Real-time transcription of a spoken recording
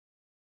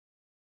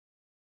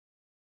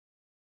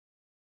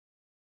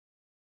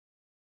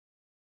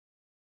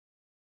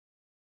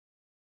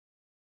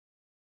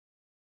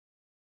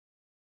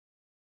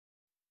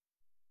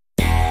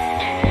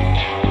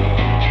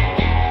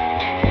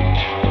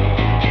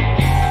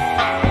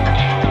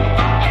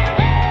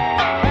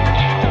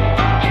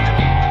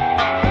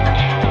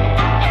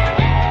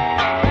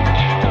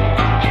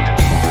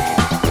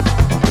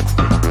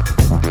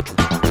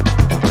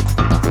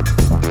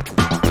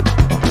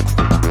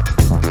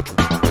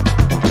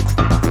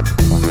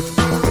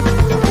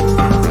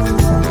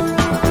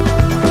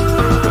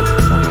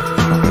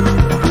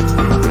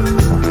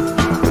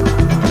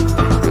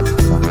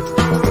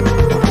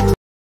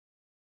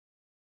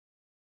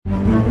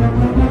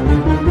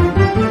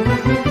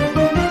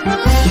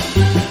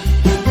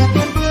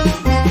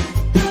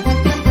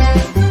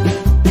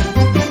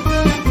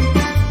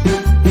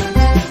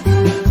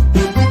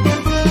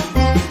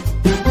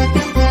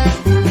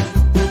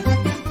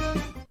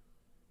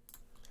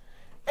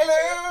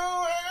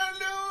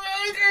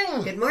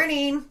Good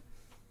morning.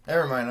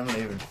 Never mind, I'm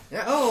leaving.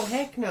 Oh,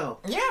 heck no.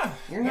 Yeah.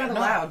 You're not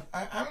allowed.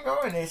 I'm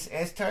going.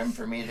 It's time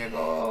for me to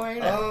go away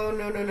now. Oh,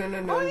 no.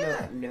 Oh,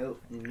 yeah. No.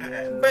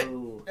 But,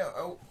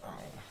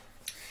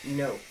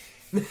 No.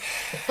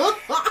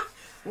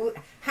 Well,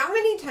 how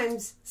many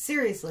times,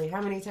 seriously,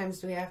 how many times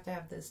do we have to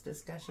have this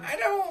discussion? I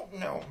don't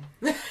know.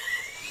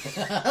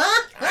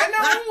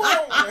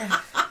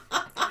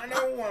 I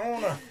don't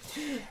wanna.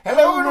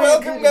 Hello and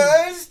welcome,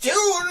 guys, to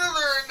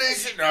another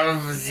edition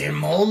of the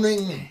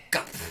Morning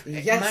Cup.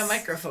 Yes. My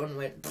microphone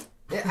went.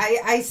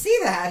 I see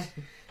that.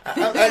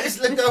 I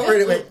just looked over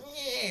and it went.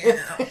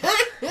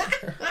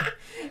 Yeah.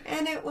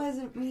 And it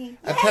wasn't me.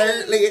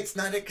 Apparently, it's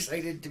not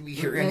excited to be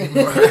here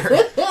anymore.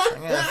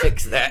 I'm gonna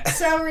fix that.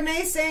 So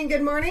Renee's saying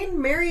good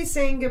morning. Mary's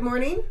saying good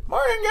morning.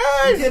 Morning,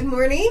 guys. Good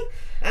morning.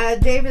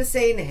 Dave is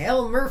saying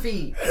Hail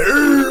Murphy.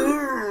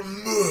 Hail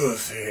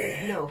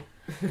Murphy. No.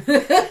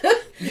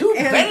 You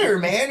better,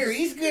 man, or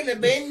he's gonna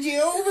bend you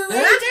over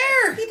right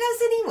there. He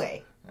does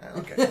anyway.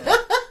 Okay.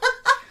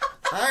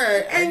 All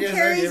right. And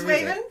Carrie's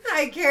waving.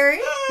 Hi,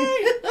 Carrie.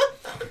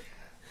 Hi.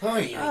 Oh,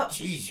 yeah.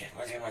 Jeez.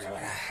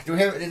 Do we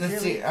have?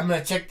 Let's see. I'm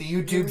gonna check the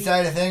YouTube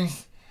side of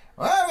things.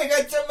 Well, we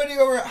got somebody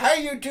over. Hi,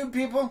 YouTube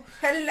people.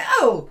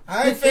 Hello.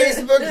 Hi,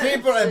 Facebook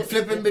people. I'm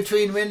flipping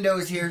between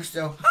windows here,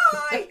 so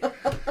hi.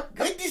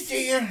 Good to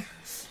see you.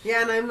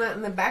 Yeah, and I'm not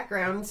in the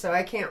background, so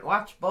I can't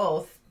watch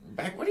both.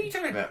 What are you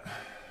talking about?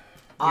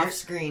 Off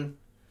screen.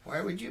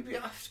 Why would you be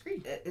off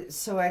screen?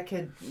 So I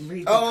could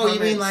read the comments. You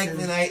mean like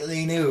the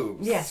nightly news?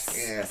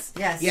 Yes.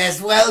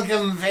 Yes,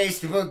 welcome,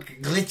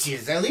 Facebook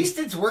glitches. At least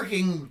it's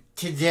working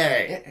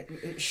today.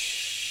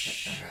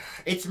 Shh.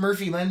 It's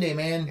Murphy Monday,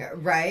 man.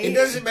 Right? It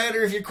doesn't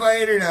matter if you're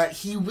quiet or not.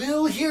 He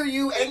will hear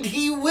you, and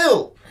he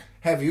will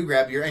have you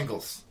grab your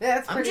ankles.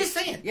 I'm just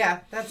saying. Yeah,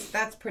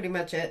 that's pretty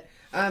much it.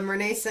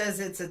 Renee says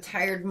it's a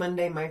tired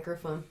Monday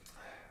microphone.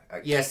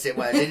 Yes, it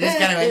was. It just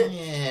kind of went,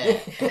 yeah.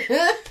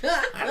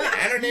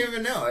 I don't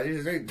even know.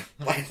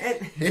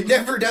 It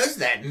never does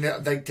that.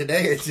 No, like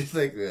today, it's just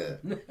like,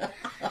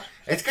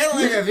 it's kind of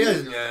like I feel.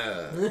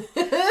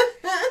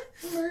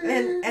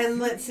 And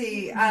let's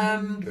see.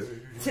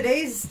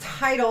 Today's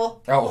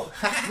title. Oh.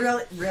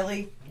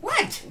 Really?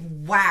 What?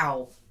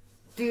 Wow.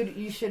 Dude,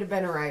 you should have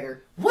been a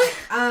writer. What?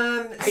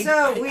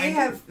 We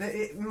have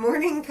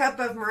Morning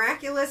Cup of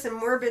Miraculous and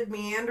Morbid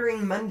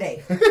Meandering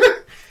Monday.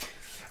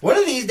 One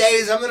of these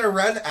days, I'm going to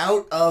run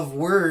out of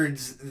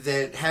words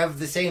that have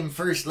the same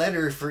first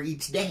letter for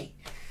each day.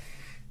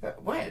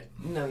 What?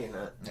 No, you're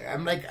not.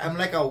 I'm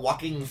like a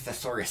walking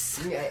thesaurus.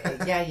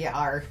 Yeah, you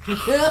are.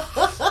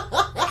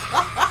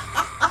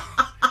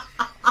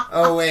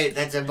 Oh wait,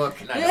 that's a book,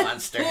 not a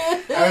monster.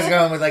 I was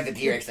going with like the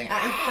T-Rex thing.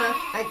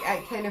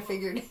 I kind of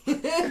figured.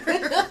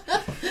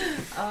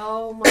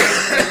 Oh my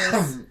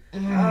goodness.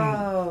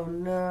 Oh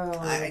no.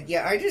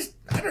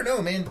 I don't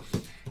know, man.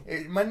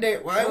 Monday,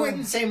 well, I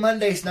wouldn't say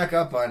Monday snuck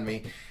up on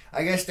me.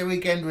 I guess the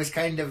weekend was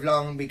kind of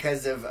long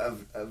because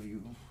of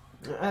you.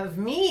 Of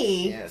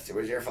me? Yes, it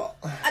was your fault.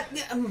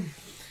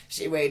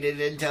 She waited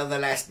until the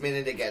last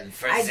minute again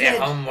for the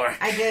homework.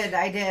 I did.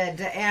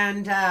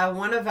 And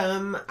one of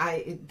them,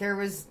 I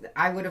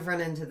would have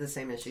run into the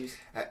same issues.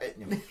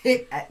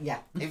 Yeah.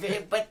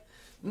 But...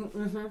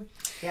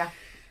 Yeah.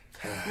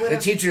 The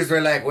teachers were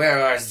like,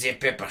 where are the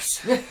papers?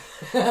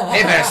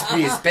 Papers,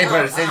 please,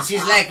 papers. And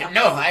she's like,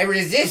 no, I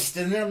resist.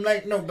 And I'm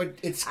like, no, but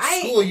it's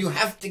school. You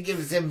have to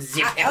give them the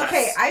papers.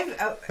 Okay,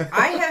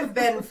 I have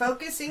been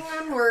focusing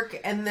on work,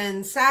 and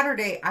then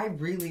Saturday, I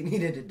really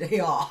needed a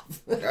day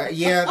off. You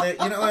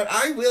know what?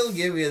 I will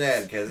give you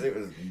that, because it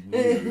was...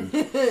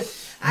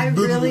 I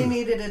really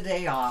needed a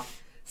day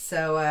off.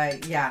 So,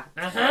 yeah.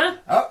 Uh-huh.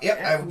 Oh,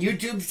 yep.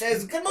 YouTube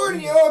says, good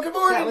morning, y'all. Good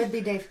morning. That would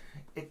be Dave.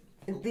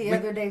 The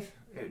other Dave.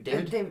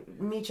 Dave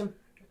Meacham.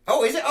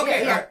 Oh, is it?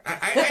 Okay. Yeah.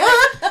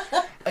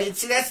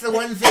 See, that's the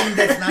one thing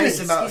that's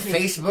nice about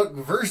Facebook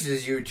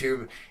versus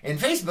YouTube. In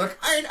Facebook,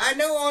 I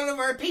know all of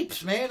our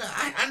peeps, man.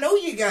 I know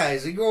you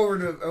guys. We go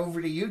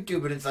over to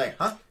YouTube, and it's like,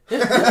 huh? What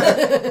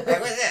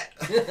was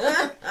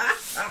that?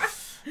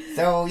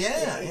 So,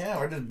 yeah,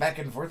 we're just back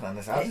and forth on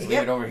this. I'll just leave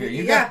it over here.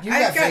 You got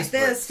Facebook,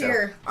 this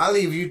here. So I'll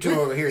leave you two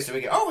over here so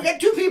we can... Oh, we got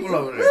two people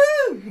over there.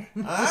 Woo!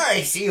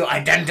 I see you.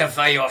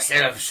 Identify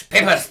yourselves.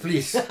 Papers,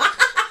 please.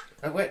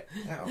 What?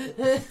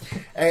 Oh.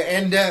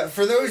 And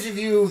for those of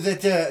you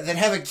that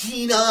have a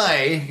keen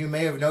eye, you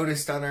may have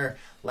noticed on our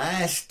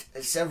last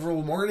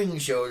several morning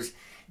shows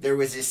there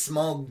was a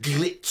small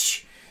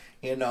glitch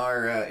in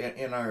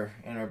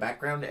our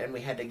background, and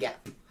we had a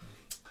gap.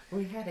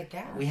 We had a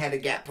gap. We had a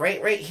gap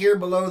right here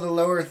below the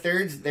lower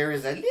thirds. There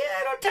is a little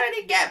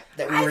tiny gap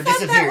that we were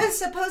disappeared. I thought that was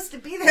supposed to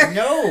be there.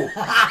 No.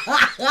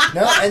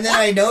 And then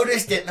I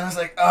noticed it, and I was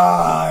like, oh,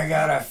 I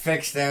gotta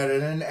fix that.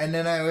 And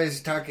then I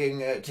was talking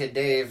to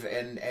Dave,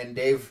 and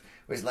Dave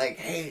was like,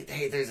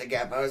 hey, there's a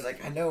gap. I was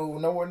like, I know,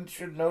 no one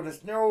should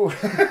notice. No.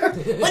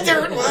 But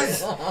there it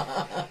was.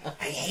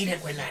 I hate it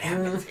when that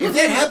happens. If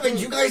that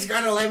happens, you guys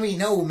gotta let me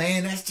know,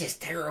 man. That's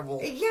just terrible.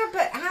 Yeah,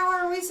 but how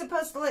are we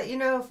supposed to let you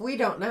know if we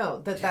don't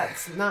know that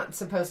that's not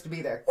supposed to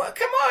be there? Well,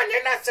 come on.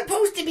 They're not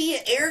supposed to be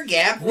an air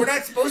gap. We're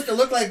not supposed to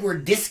look like we're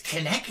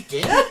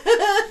disconnected.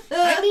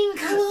 I mean,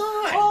 come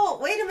on. Well,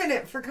 wait a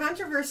minute. For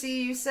controversy,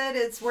 you said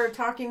it's where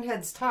talking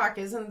heads talk.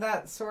 Isn't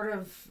that sort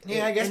of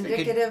I guess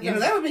indicative? We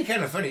could, that would be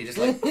kind of funny. Just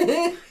like...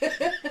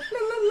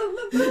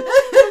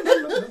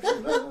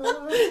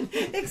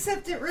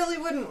 Except it really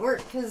wouldn't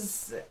work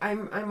because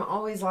I'm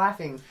always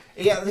laughing.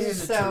 Yeah,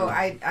 this is so true.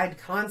 I'd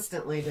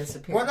constantly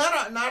disappear. Well,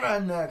 not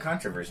on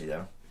controversy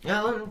though.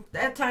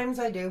 At times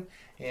I do.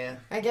 Yeah,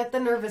 I get the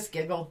nervous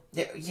giggle.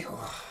 Yeah.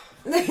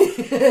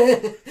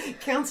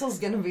 Council's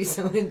gonna be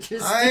so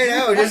interesting. I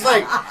know, just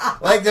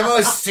like the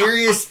most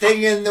serious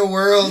thing in the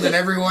world, and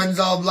everyone's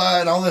all blah,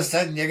 and all of a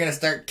sudden you're gonna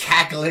start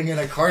cackling in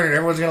a corner, and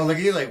everyone's gonna look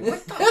at you like,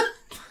 what the?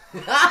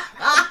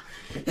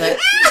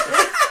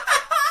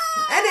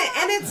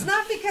 And it's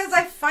not because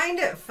I find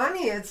it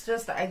funny. It's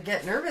just I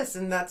get nervous,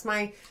 and that's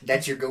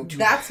your go-to.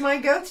 That's my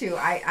go-to.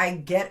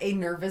 I get a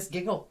nervous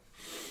giggle.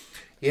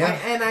 Yeah,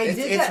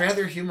 it's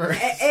rather humorous.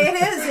 It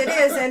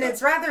is, and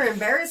it's rather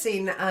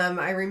embarrassing.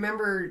 I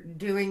remember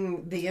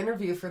doing the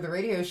interview for the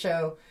radio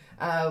show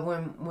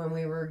when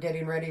we were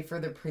getting ready for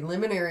the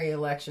preliminary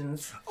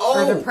elections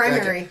or the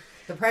primary, gotcha.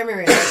 The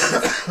primary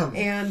elections,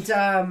 and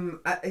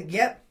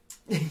yep.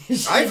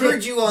 I've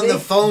heard you on the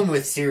phone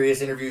with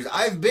serious interviews.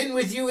 I've been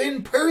with you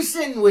in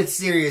person with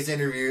serious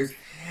interviews.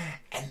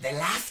 And the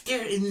laughter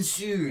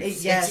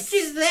ensues. Yes. It's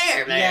just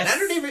there, man. Yes. I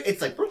don't even...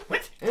 It's like,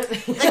 what?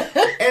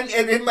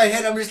 and in my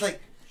head, I'm just like,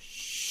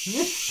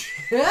 shh.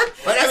 But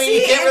I mean,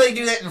 you can't really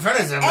do that in front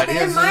of somebody.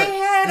 And in my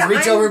head, just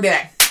reach over and be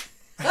like,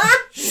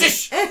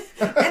 shush. And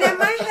in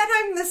my head,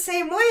 I'm the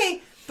same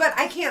way, but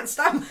I can't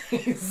stop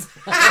myself.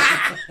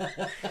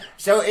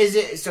 So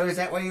is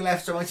that why you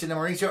laugh so much in the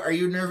morning show? Are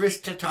you nervous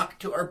to talk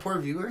to our poor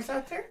viewers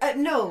out there?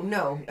 No.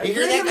 You hear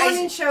During that, the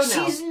morning show, no.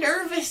 She's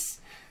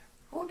nervous.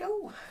 Oh,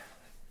 no.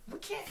 We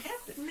can't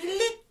have it.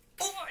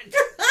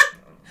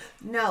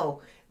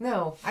 No.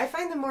 I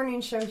find the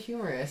morning show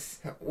humorous.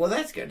 Well,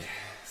 that's good.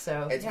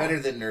 So it's better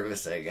than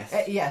nervous, I guess.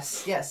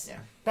 Yes. Yeah.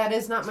 That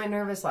is not my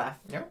nervous laugh.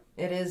 No.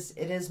 It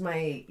is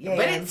my... Yeah,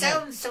 but it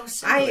sounds so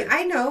similar.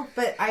 I know,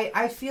 but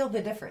I feel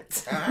the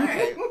difference. All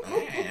right.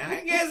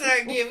 I guess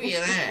I'll give you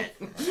that.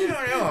 I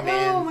don't know,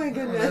 man. Oh, my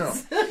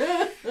goodness.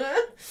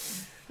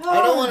 I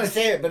don't want to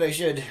say it, but I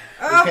should.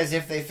 Because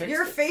if they fix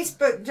your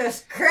Facebook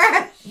just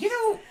crashed.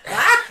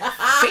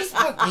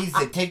 Facebook needs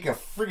to take a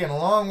friggin'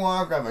 long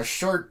walk off a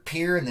short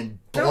pier and then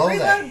blow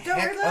the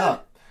heck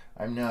up.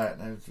 I'm not.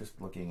 I was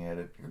just looking at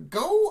it.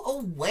 Go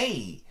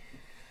away.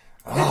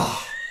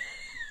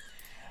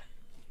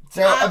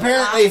 So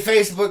apparently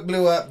Facebook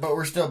blew up, but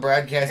we're still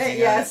broadcasting.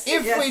 Yes.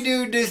 If we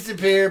do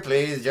disappear,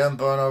 please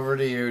jump on over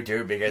to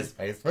YouTube because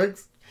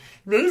Facebook's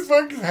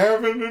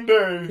having a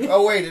day.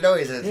 Oh wait, it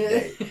always has a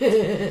day.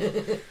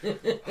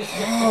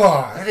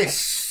 Oh, that is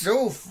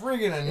so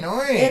friggin'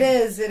 annoying. It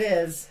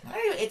is.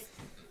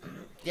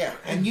 Yeah,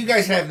 and you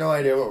guys have no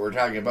idea what we're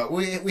talking about.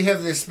 We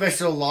have this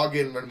special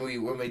login when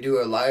we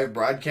do a live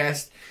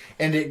broadcast,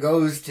 and it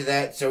goes to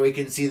that so we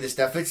can see the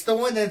stuff. It's the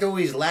one that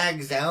always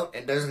lags out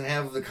and doesn't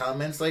have the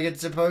comments like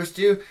it's supposed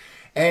to,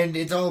 and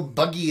it's all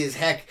buggy as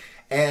heck.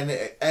 And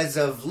as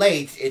of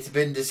late, it's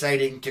been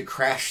deciding to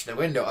crash the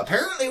window.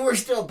 Apparently, we're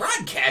still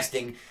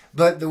broadcasting,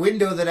 but the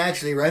window that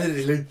actually runs it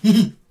is like...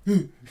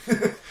 and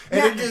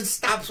it just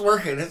stops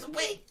working.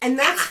 And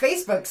that's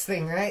Facebook's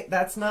thing, right?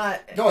 That's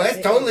not... No,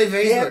 that's totally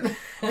Facebook. Yep.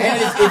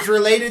 And it's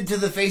related to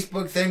the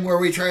Facebook thing where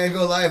we try and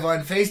go live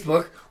on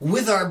Facebook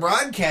with our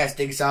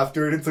broadcasting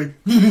software, and it's like,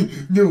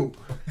 no.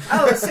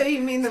 Oh, so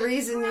you mean the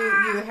reason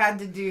you had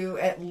to do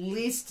at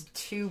least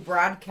 2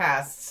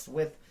 broadcasts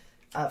with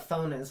a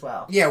phone as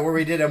well? Yeah, where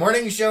we did a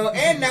morning show,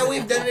 and now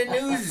we've done a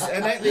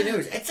nightly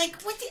news. It's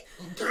like, what the...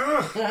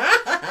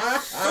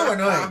 so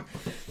annoying.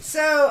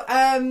 So,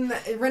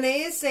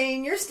 Renee is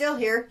saying, you're still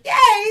here.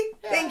 Yay!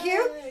 Thank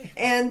you.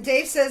 And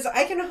Dave says,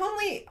 I can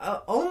only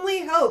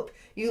hope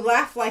you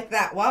laugh like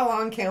that while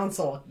on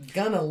council.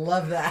 Gonna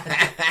love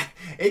that.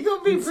 It's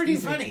gonna be pretty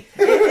funny.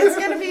 It's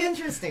gonna be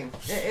interesting.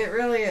 It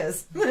really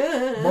is.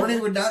 Morning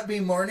would not be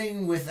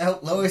morning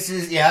without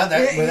Lois's...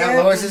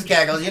 Lois's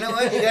cackles. You know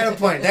what? You got a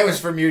point. That was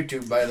from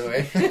YouTube, by the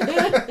way.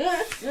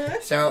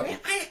 So,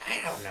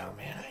 I don't know,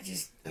 man. I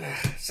just...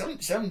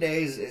 Some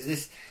days is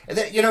this...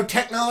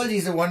 technology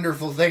is a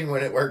wonderful thing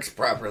when it works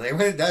properly.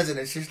 When it doesn't,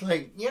 it's just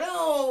like, you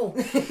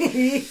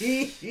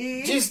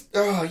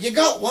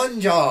got one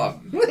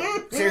job.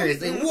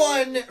 Seriously,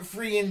 one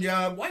freaking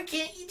job. Why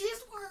can't you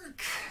just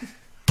work?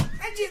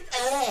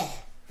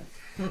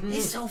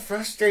 It's so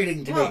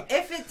frustrating to me.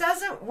 If it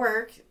doesn't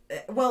work,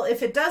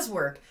 if it does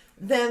work,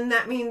 then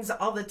that means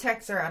all the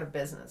techs are out of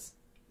business.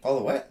 All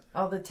the what?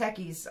 All the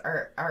techies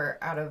are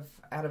out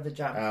of a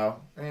job. Oh,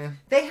 yeah.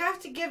 They have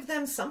to give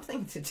them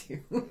something to do.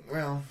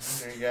 Well,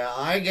 yeah,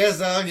 I guess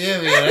I'll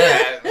give you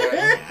that. But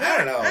I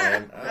don't know,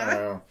 man. I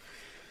don't know.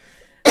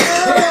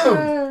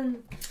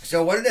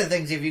 So one of the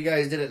things, if you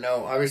guys didn't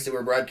know, obviously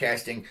we're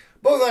broadcasting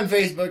both on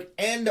Facebook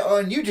and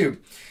on YouTube.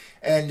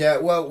 And,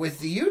 well, with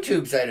the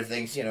YouTube side of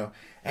things, you know,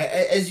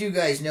 as you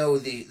guys know,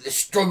 the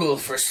struggle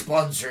for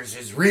sponsors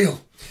is real.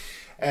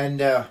 And,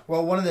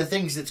 well, one of the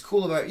things that's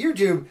cool about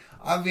YouTube,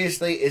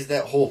 obviously, is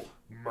that whole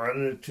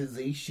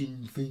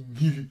monetization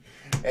thing.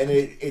 And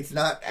it's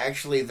not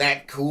actually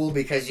that cool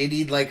because you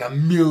need like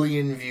 1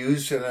 million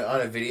views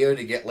on a video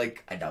to get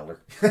like $1.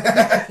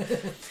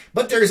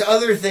 But there's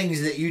other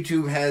things that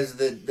YouTube has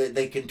that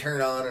they can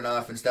turn on and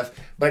off and stuff.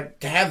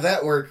 But to have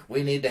that work,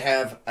 we need to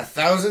have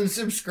 1,000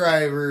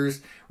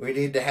 subscribers. We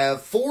need to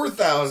have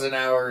 4,000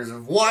 hours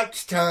of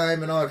watch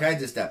time and all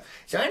kinds of stuff.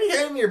 So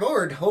anytime you're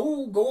bored,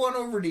 go on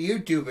over to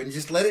YouTube and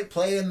just let it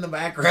play in the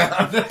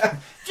background.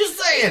 Just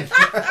saying.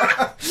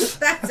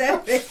 That's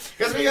epic.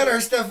 Because we got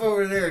our stuff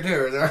over there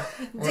too. So.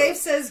 Dave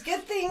says,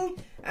 good thing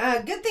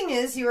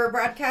is you are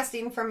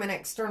broadcasting from an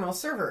external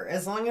server.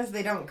 As long as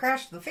they don't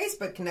crash the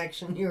Facebook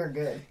connection, you are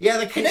good. Yeah,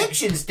 the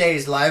connection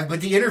stays live,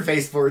 but the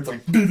interface for it's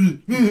like,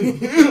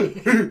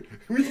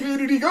 which way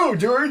did he go,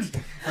 George?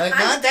 Like,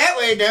 not that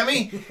way,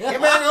 dummy.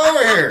 Get back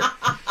over here.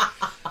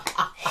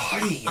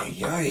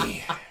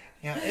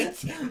 Yeah,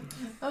 it's...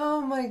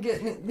 Oh, my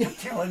goodness. I'm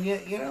telling you,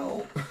 you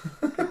know.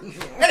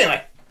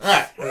 Anyway. All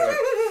right.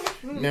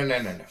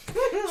 No.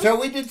 So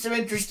we did some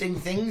interesting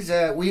things.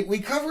 We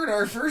covered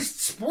our first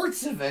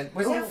sports event.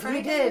 Was that Friday?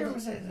 We did. Or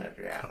was it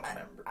Saturday? I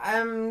don't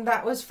remember.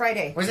 That was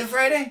Friday. Was it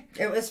Friday?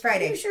 It was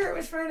Friday. Are you sure it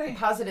was Friday?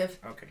 Positive.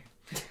 Okay.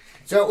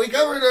 So we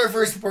covered our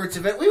first sports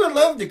event. We would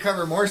love to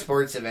cover more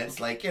sports events,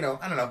 like, you know,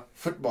 I don't know,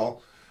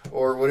 football.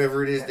 Or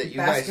whatever it is that you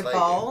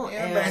basketball guys like.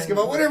 Yeah,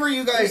 basketball. Whatever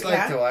you guys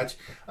like to watch.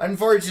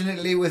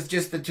 Unfortunately, with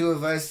just the two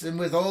of us and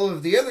with all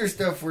of the other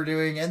stuff we're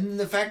doing and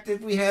the fact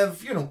that we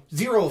have, you know,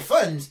 zero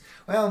funds,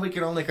 well, we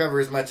can only cover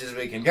as much as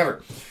we can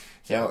cover.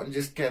 So,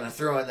 just kind of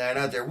throwing that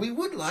out there. We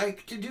would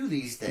like to do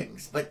these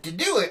things. But to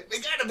do it, we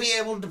got to be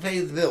able to pay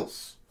the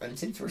bills. And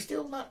since we're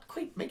still not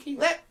quite making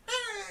that,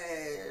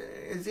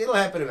 it'll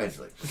happen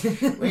eventually.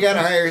 We got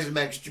to hire some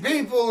extra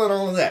people and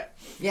all of that.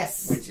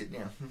 Yes. Which is,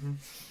 yeah.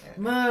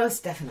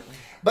 Most definitely.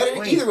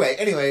 But either way,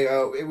 anyway,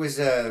 it was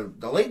the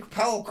Lake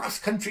Powell Cross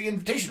Country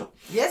Invitational.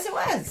 Yes, it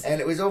was. And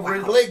it was over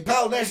at the Lake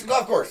Powell National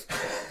Golf Course.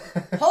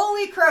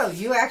 Holy crow,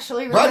 you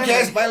actually remember.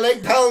 Broadcast by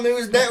Lake Powell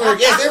News Network.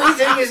 Yes,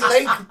 everything is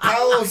Lake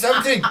Powell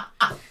something.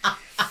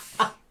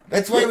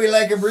 That's why we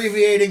like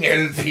abbreviating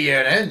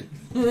LPNN.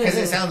 Because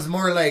it sounds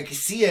more like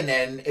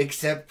CNN,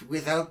 except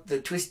without the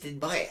twisted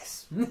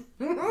bias.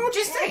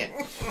 Just saying.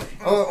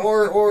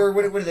 Or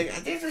what are they?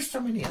 There's so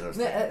many of those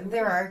things.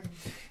 There are.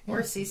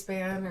 Or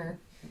C-SPAN, or...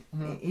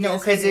 No,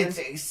 because it's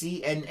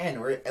CNN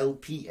or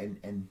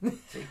LPNN.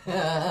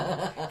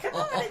 Come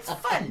on, it's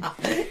fun.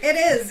 It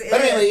is.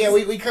 But anyway, yeah,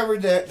 we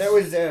covered that. That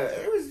was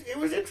it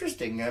was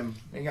interesting.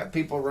 We got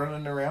people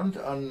running around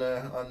on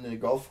the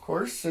golf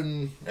course,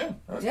 and yeah,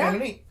 that was kind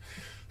of neat.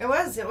 It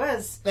was.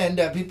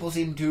 And people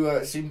seem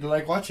to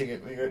like watching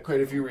it. We got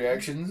quite a few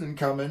reactions and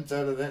comments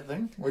out of that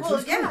thing, which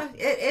was cool.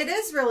 It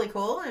is really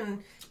cool,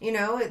 and you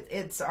know,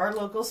 it's our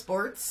local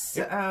sports,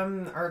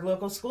 our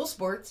local school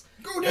sports.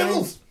 Go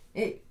Devils!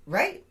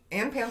 Right,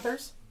 and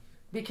Panthers.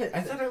 Because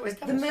I thought it was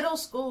the middle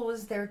school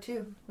was there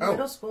too. The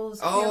middle school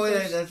is Panthers. Oh,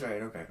 yeah, that's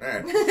right. Okay, all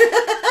right.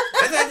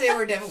 I thought they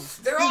were Devils.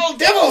 They're all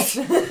Devils.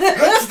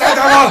 Let's start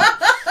them all.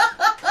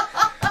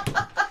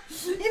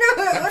 You know,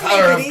 the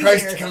power of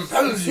Christ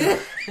compels you.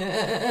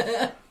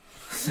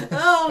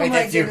 Oh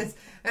my goodness!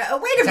 Wait a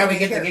minute. That's how we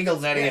get the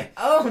giggles out of you.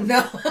 Oh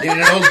no! You're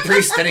an old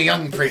priest and a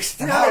young priest.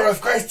 The power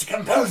of Christ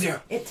compels you.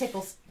 It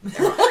tickles.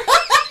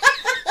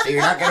 So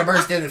you're not going to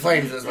burst into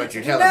flames, is what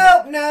you're telling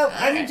me. No.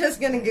 I'm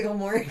just going to giggle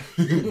more.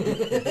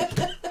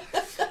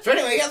 So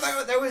anyway, yeah,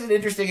 that was an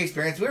interesting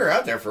experience. We were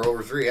out there for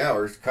over 3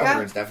 hours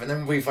covering stuff, and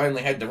then we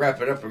finally had to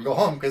wrap it up and go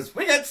home because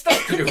we got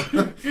stuff to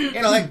do.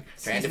 You know, like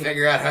trying to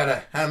figure out how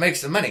to make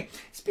some money.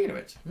 Speaking of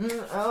which.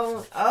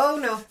 Oh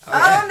no.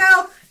 Yeah. Oh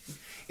no.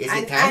 Is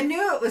it time? I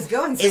knew it was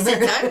going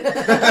somewhere. Is it time?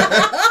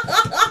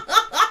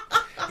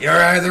 You're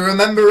either a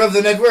member of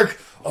the network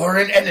or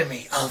an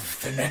enemy of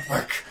the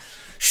network.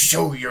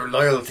 Show your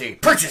loyalty.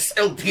 Purchase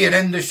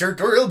LPNN the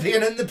shirt or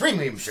LPNN the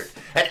premium shirt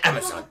at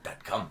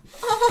Amazon.com.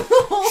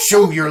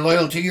 Show your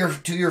loyalty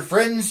to your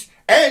friends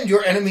and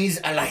your enemies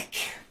alike.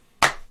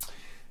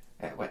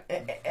 What?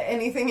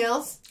 Anything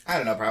else? I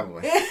don't know,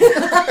 probably.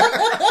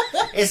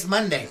 It's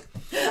Monday.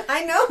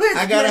 I know it's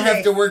I gotta Monday.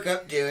 have to work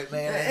up to it,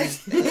 man.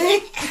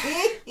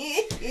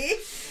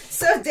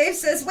 So Dave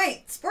says,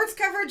 wait, sports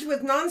coverage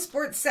with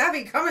non-sports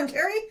savvy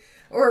commentary?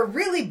 Or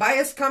really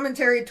biased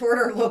commentary toward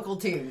our local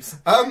teams?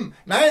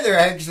 Neither,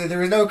 actually. There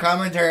was no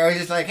commentary. I was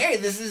just like, hey,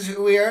 this is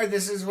who we are.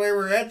 This is where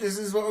we're at. This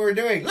is what we're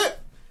doing. Look.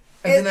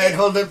 And then I'd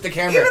hold up the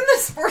camera. Even the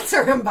sports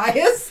are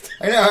unbiased.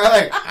 I know.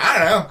 I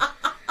don't know.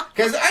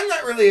 Because I'm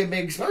not really a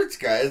big sports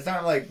guy. It's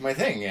not like my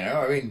thing, you know.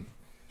 I mean,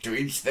 to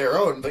each their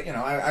own. But, you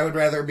know, I would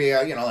rather be,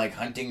 you know, like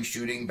hunting,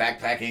 shooting,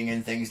 backpacking,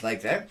 and things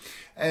like that.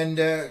 And,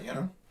 you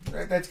know,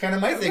 that's kind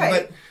of my thing.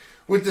 Right. But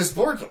with the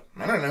sports,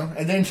 I don't know.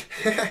 And then,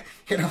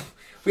 you know,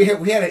 we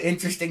had an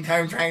interesting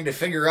time trying to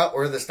figure out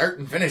where the start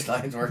and finish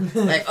lines were.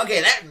 Like,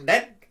 okay,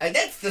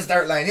 that's the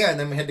start line, yeah. And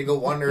then we had to go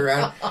wander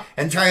around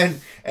and try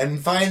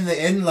and find the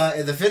end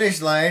line, the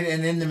finish line,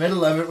 and in the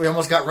middle of it, we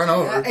almost got run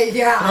over.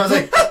 Yeah. And I was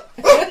like,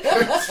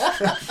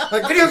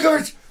 like video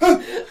coverage,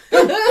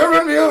 don't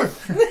run me over.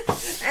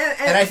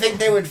 And I think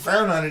they would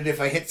frown on it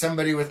if I hit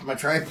somebody with my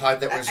tripod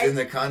that was in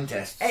the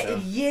contest.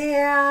 So.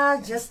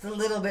 Yeah, just a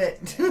little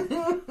bit.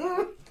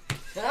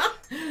 But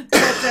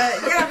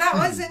yeah, that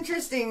was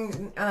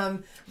interesting.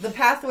 The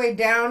pathway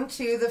down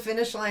to the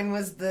finish line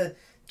was the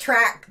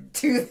track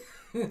to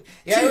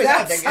yeah, to I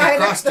that was side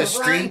across of the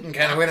street and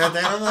kind of went out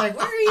there. I'm like,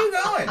 where are you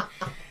going?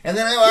 And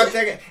then I walked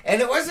there,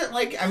 and it wasn't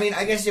like, I mean,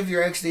 I guess if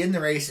you're actually in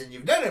the race and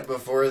you've done it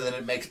before, then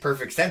it makes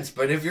perfect sense.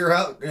 But if you're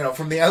out, you know,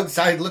 from the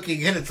outside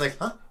looking in, it's like,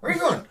 huh? Where are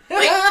you going?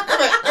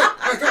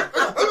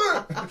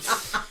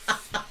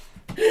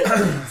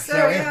 So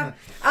yeah,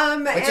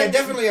 which I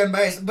definitely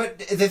unbiased. But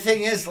the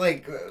thing is,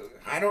 like,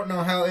 I don't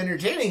know how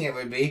entertaining it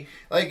would be.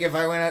 Like if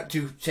I went out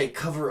to say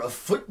cover a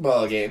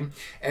football game,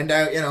 and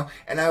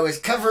I was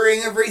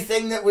covering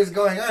everything that was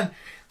going on.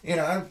 You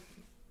know,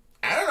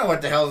 I don't know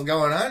what the hell's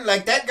going on.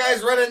 Like that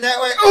guy's running that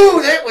way.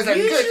 Oh, that was a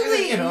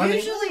good. You know,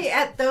 usually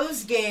at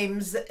those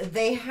games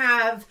they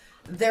have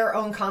their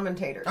own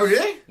commentators. Oh, do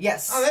they?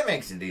 Yes. Oh, that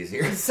makes it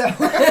easier. So, like,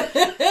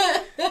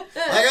 I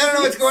don't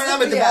know what's going on,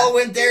 but the ball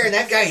went there, and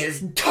that guy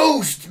is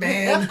toast,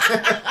 man.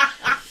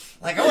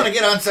 Like, I want to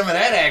get on some of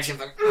that action.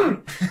 But,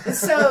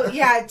 So,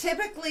 yeah,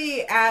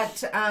 typically at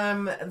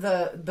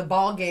the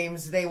ball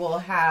games, they will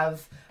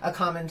have a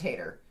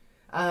commentator.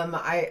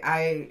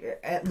 I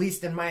at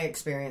least in my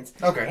experience.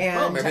 Okay. And,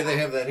 well, maybe they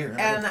have that here.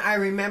 And I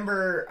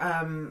remember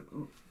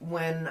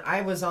when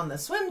I was on the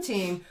swim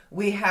team,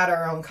 we had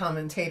our own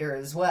commentator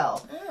as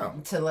well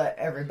to let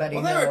everybody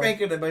know. Well, that would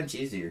make it a bunch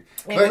easier.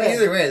 But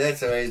either way,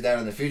 that's always down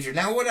in the future.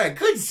 Now, what I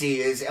could see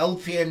is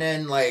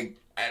LPNN, like,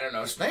 I don't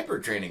know, sniper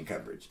training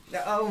coverage.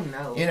 Oh,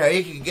 no. You know,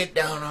 you could get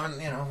down on,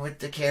 you know, with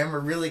the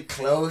camera really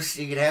close.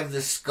 You could have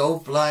the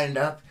scope lined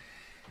up.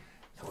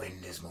 The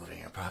wind is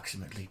moving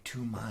approximately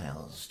 2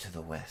 miles to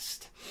the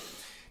west.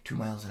 2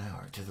 miles an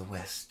hour to the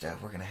west.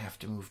 We're going to have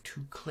to move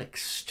 2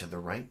 clicks to the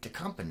right to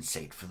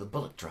compensate for the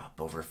bullet drop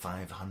over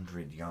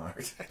 500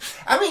 yards.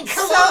 I mean,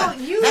 come on.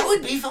 That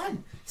would be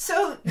fun.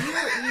 So,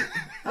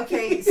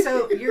 okay,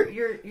 so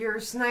your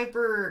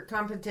sniper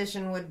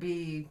competition would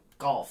be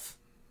golf.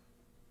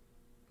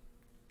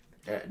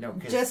 No,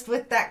 just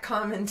with that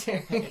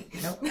commentary.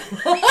 No.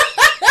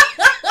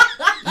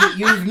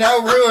 You've now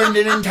ruined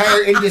an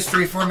entire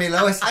industry for me,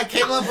 Lois. I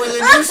came up with a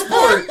new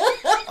sport.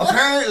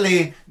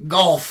 Apparently,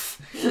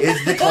 golf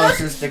is the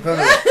closest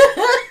equivalent.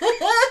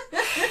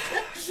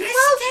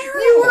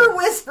 Well, you were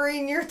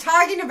whispering. You're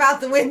talking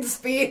about the wind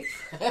speed.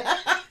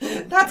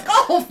 That's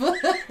golf.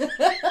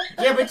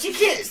 Yeah, but you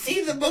can't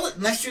see the bullet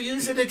unless you're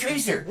using a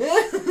tracer.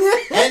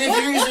 And if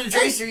you're using a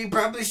tracer, you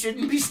probably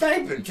shouldn't be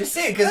sniping. Just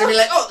saying, because they'll be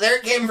like, oh, there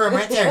it came from,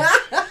 right there.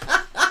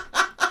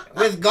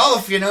 With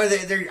golf, you know,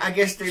 I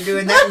guess they're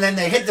doing that, and then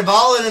they hit the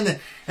ball, and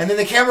then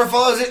the camera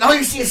follows it, and all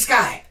you see is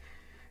sky.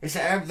 It's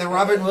the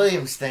Robin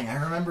Williams thing.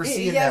 I remember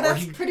seeing that. Yeah,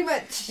 that's pretty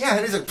much. Yeah,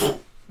 it is a.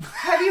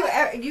 Have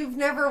you've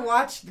never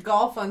watched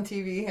golf on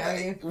TV, have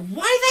you?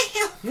 Why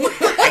the hell?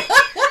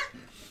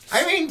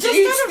 I mean, to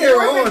each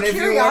their own if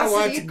you want to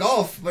watch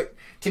golf, but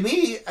to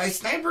me, a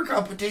sniper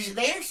competition,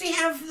 they actually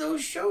have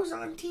those shows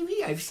on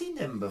TV. I've seen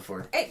them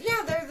before.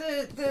 Yeah,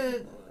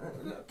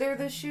 they're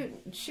the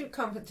shoot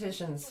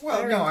competitions.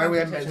 Well, no,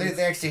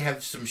 they actually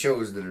have some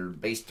shows that are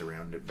based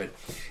around it, but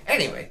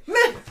anyway,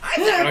 I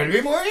thought it would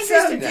be more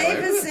interesting. So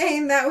Dave is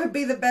saying that would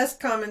be the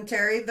best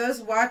commentary. Those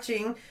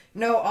watching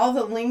know all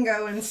the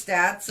lingo and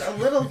stats. A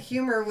little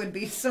humor would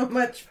be so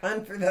much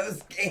fun for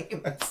those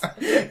games.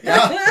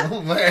 Yeah,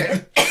 oh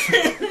man.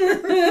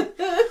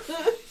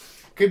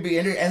 Could be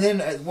interesting. And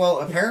then, well,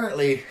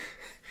 apparently,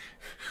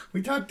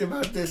 we talked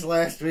about this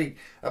last week.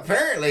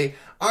 Apparently,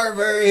 our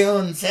very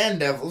own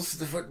Sand Devils,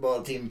 the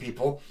football team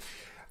people,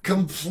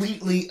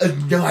 completely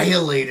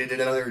annihilated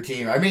another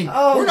team. I mean,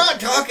 we're not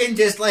talking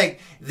just like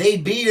they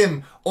beat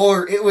him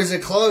or it was a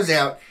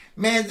closeout.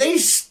 Man, they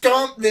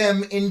stomped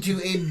them into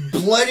a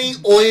bloody,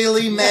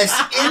 oily mess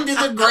into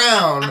the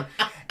ground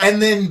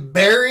and then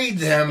buried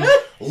them,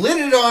 lit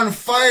it on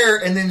fire,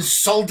 and then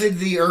salted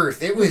the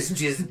earth. It was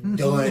just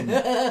done.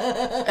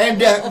 And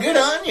good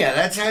on you.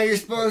 That's how you're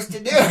supposed to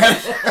do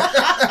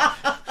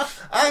it.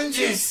 I'm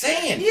just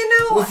saying. You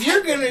know, if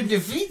you're going to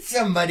defeat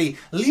somebody,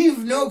 leave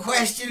no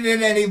question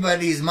in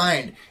anybody's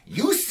mind.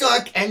 You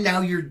suck, and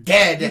now you're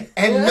dead,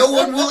 and no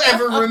one will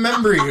ever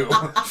remember you.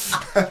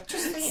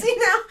 See,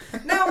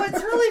 now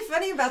what's really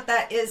funny about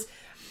that is,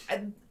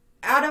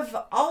 out of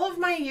all of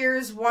my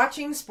years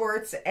watching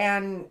sports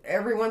and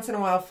every once in a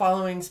while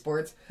following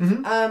sports,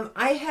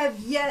 I have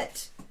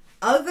yet,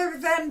 other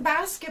than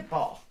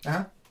basketball,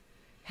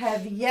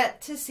 have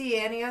yet to see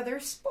any other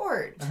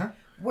sport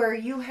where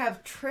you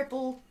have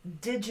triple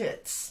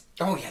digits.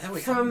 Oh yeah, that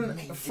was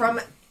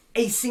from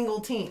a single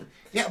team.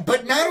 Yeah,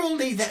 but not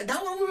only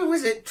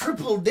was it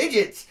triple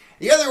digits.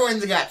 The other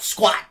ones got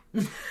squat.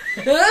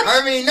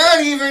 I mean,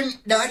 not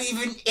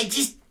even. It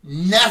just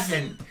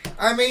nothing.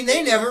 I mean,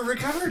 they never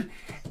recovered.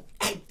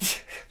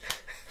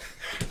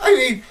 I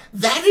mean,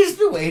 that is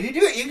the way to do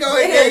it. You go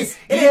in there,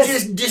 you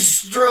just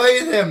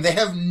destroy them. They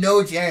have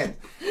no chance.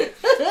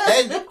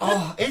 And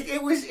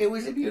it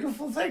was a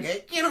beautiful thing.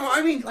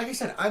 I mean, like I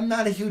said, I'm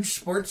not a huge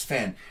sports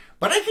fan,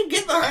 but I could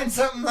get behind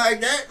something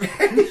like that.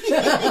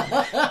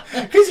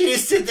 Because you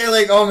just sit there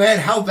like, oh man,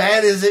 how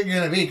bad is it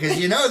going to be? Because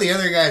the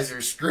other guys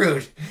are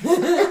screwed.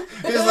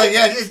 It's like,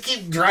 yeah, just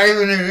keep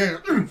driving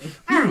it.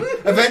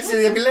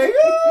 Eventually they'll be like,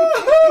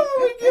 oh,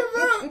 we give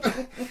up.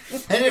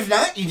 And if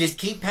not, you just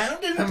keep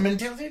pounding them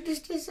until they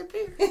just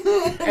disappear.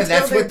 And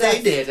that's what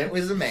they did. It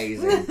was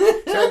amazing.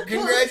 So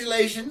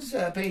congratulations,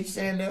 Paige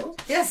Sando.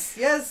 Yes.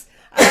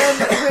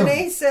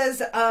 Renee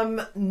says,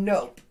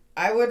 nope.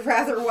 I would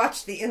rather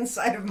watch the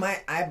inside of my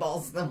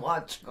eyeballs than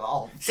watch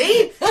golf.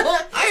 See?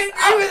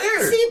 I was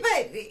there. See,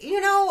 but,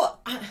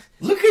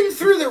 looking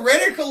through the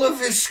reticle of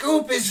his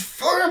scope is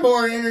far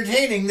more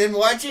entertaining than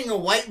watching a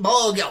white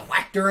ball get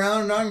whacked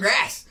around on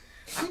grass.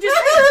 I'm just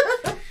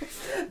saying.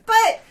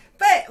 But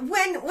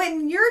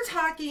when you're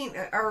talking,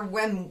 or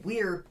when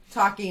we're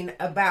talking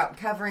about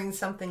covering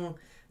something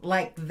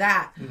like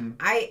that,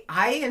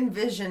 I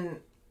envision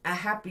a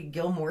Happy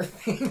Gilmore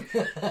thing.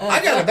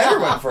 I got a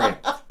better one for you.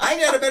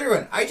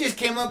 I just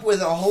came up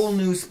with a whole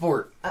new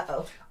sport.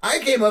 Uh-oh. I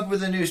came up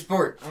with a new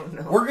sport. Oh,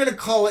 no. We're going to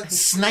call it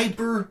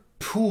Sniper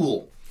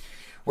Pool,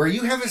 where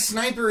you have a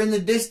sniper in the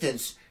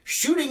distance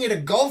shooting at a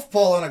golf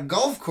ball on a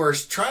golf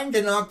course, trying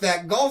to knock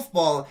that golf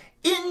ball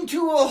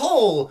into a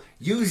hole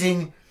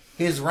using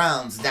his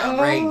rounds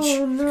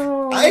downrange. Oh,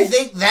 no. I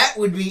think that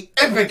would be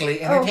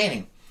epically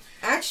entertaining.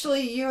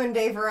 Actually, you and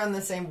Dave are on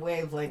the same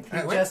wavelength.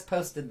 You just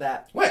posted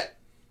that.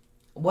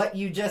 What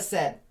you just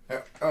said.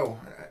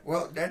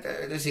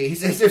 Let's see. He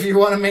says if you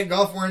want to make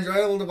golf more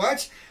enjoyable to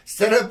watch,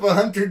 set up a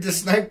hunter to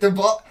snipe the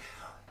ball.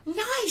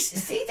 Nice.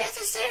 See, that's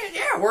the same.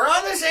 Yeah, we're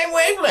on the same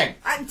wavelength.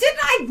 Did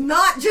I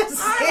not just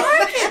say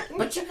that?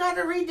 But you got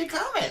to read the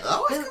comment.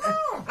 Oh,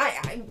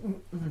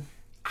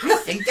 I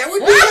think that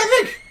would be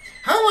epic.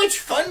 How much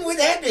fun would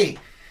that be?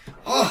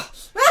 Oh,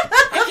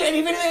 I can't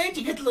even imagine.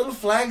 You get the little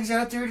flags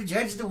out there to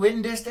judge the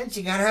wind distance.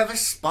 You got to have a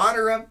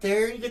spotter up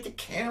there. You get the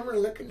camera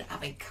looking. I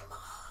mean, come on.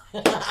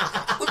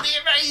 It would be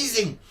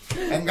amazing.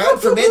 And God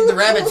forbid the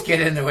rabbits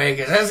get in the way,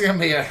 because that's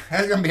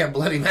gonna be a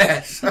bloody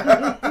mess.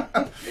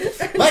 But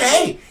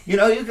hey, you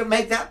can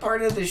make that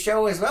part of the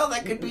show as well.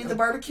 That could be the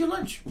barbecue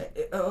lunch.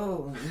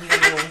 Oh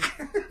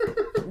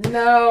no.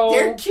 No.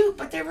 They're cute,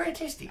 but they're very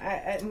tasty.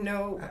 I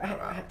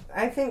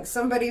think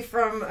somebody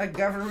from a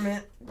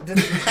government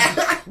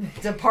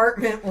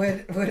department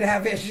would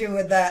have issue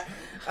with that.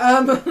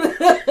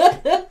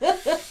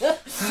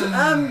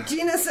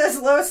 Gina says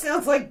Lois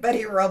sounds like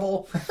Betty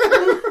Rubble.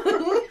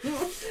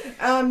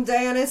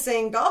 Diana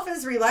saying golf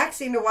is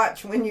relaxing to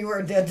watch when you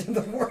are dead to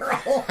the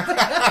world.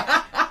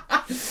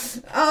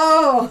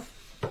 Oh.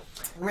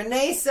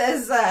 Renee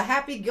says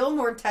Happy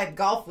Gilmore type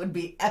golf would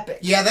be epic.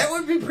 Yeah, that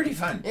would be pretty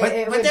fun.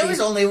 But there was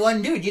only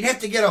one dude. You'd have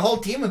to get a whole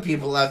team of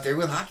people out there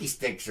with hockey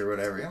sticks or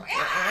whatever.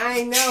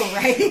 I know,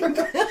 right?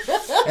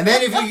 And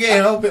then if you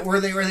get where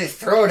they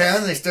throw down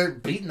and they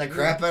start beating the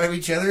crap out of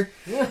each other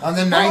on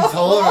the ninth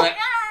hole. Like,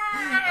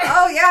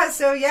 oh yeah,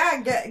 so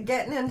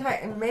getting in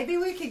tight. And maybe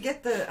we could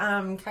get the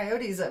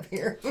coyotes up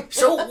here.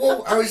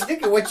 So I was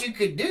thinking what you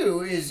could do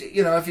is,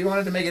 if you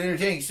wanted to make it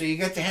entertaining, so you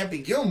got the Happy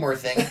Gilmore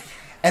thing.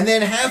 And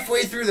then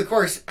halfway through the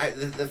course,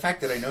 the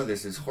fact that I know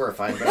this is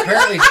horrifying, but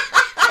apparently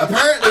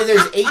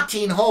there's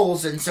 18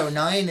 holes, and so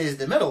 9 is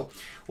the middle.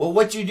 Well,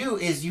 what you do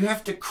is you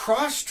have to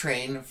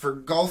cross-train for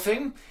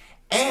golfing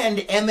and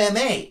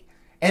MMA.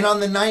 And on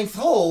the 9th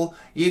hole,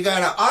 you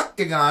got an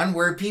octagon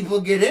where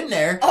people get in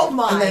there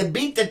and they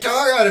beat the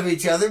tar out of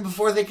each other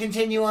before they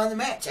continue on the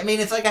match. I mean,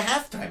 it's like a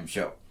halftime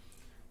show.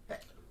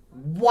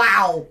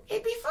 Wow.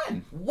 It'd be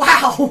fun.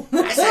 Wow.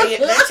 That's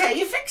how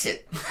you fix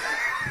it.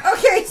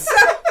 Okay, so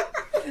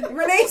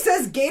Renee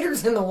says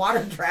gators in the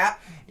water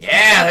trap.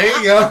 Yeah, there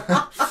you go.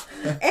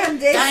 And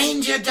Dave...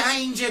 Danger.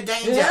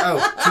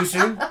 Oh, too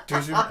soon?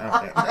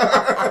 Okay.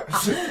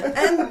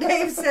 And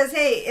Dave says,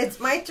 hey, it's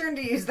my turn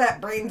to use that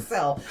brain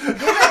cell. Give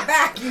it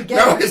back, you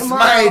get it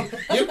tomorrow. No, it's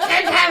mine. You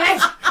can't have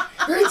it.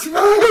 It's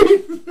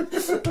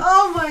mine.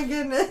 Oh, my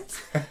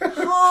goodness.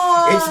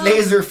 Oh. Its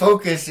laser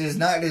focus is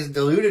not as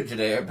diluted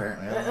today,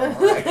 apparently.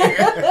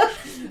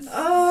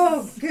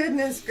 Oh,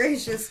 goodness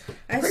gracious.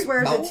 I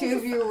swear the two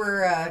of you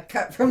were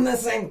cut from the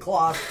same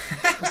cloth.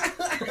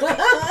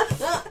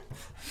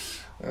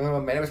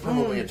 Oh, man, it was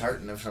probably a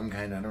tartan of some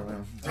kind. I don't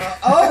know.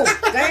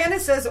 Diana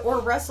says,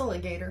 or wrestle a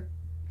gator.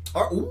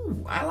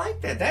 Ooh, I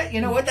like that. You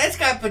know what? That's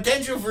got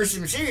potential for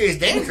some serious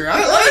danger. I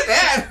like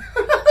that.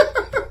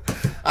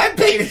 I'd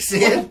pay to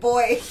see it. Oh,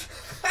 boy.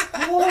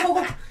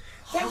 Oh,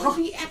 that would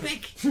be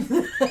epic.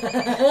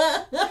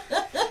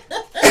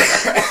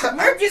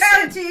 More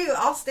power to you.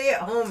 I'll stay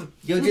at home.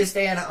 You'll just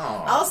stay at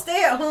home. I'll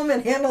stay at home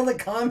and handle the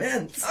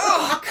comments.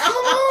 Oh, come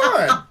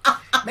on.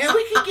 Man,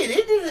 we can get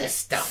into this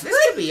stuff. This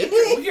could be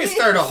interesting. We can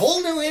start a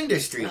whole new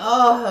industry.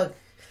 Oh,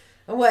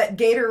 what,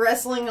 Gator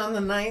wrestling on the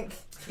 9th?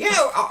 Yeah,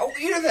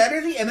 either that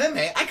or the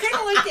MMA. I kind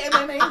of like the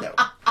MMA, though.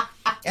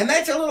 And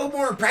that's a little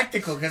more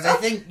practical, because I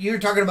think you're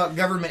talking about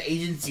government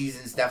agencies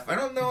and stuff. I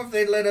don't know if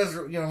they'd let us,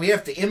 we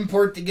have to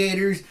import the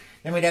gators,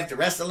 then we'd have to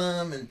wrestle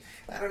them, and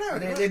I don't know.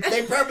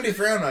 They probably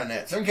frown on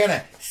that. Some kind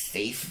of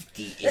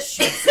safety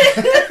issue.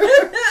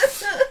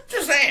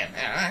 Just saying.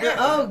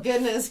 Oh,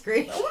 goodness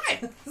gracious.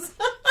 What?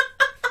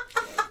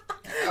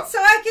 So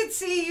I could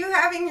see you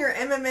having your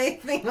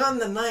MMA thing on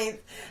the 9th,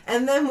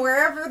 and then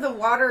wherever the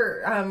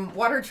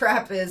water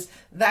trap is,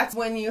 that's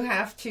when you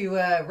have to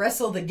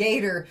wrestle the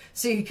gator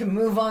so you can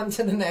move on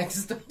to the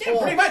next hole. Yeah,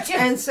 pretty much,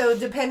 yeah. And so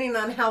depending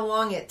on how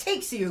long it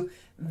takes you,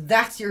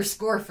 that's your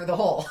score for the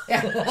hole.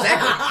 Yeah,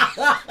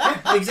 exactly.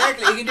 Yeah,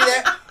 exactly. You can do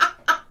that.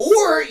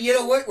 Or, you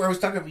know what, where I was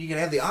talking about, you can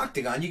have the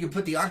octagon. You can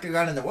put the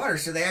octagon in the water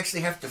so they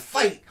actually have to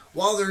fight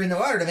while they're in the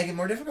water to make it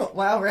more difficult.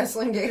 While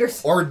wrestling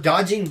gators. Or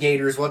dodging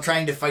gators while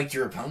trying to fight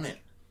your opponent.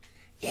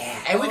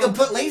 Yeah, and we can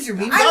put laser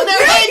beams I on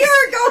their heads. knew you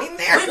were going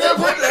there. We can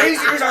put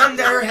lasers on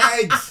their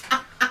heads.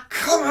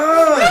 Come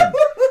on.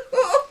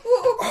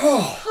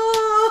 Oh,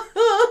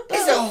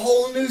 it's a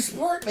whole new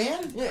sport,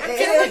 man. I'm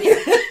telling you.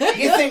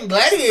 You think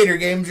gladiator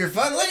games are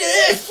fun? Look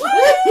at this.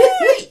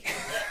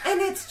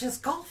 And it's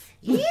just golf.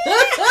 Yeah.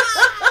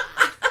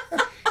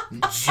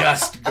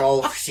 Just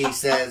golf, she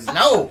says.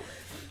 No,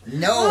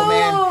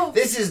 man.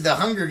 This is the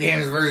Hunger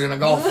Games version of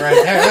golf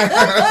right there.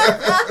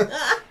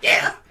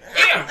 Yeah.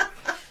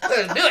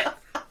 Let's do it.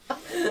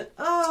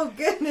 Oh,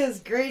 goodness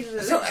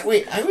gracious. So,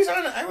 wait, I was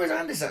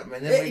on to something,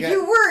 and then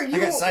you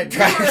got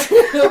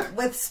sidetracked.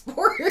 With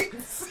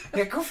sports.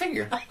 Yeah, go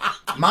figure.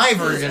 My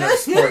version of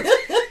sports.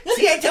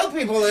 See, I tell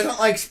people they don't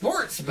like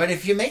sports, but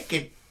if you make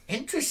it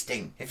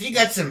interesting, if you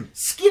got some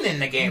skin in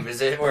the game,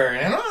 as it were,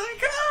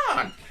 come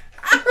on.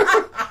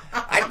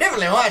 I'd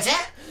definitely watch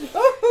that.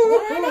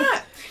 Why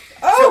not?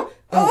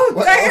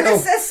 Diana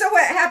says, so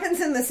what happens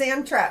in the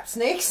sand trap?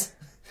 Snakes?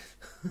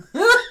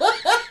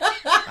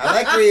 I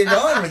like where you're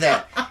going with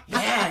that.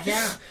 Yeah.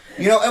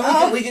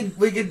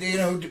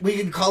 And we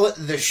could call it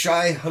the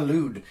Shy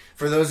Halud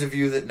for those of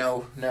you that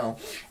know.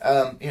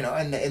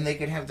 And they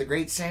could have the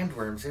great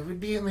sandworms. It would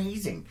be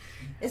amazing.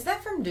 Is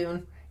that from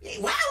Dune?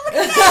 Wow, look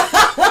at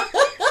that!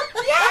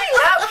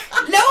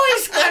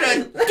 Noah's got a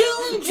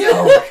Dune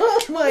joke.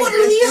 Oh my what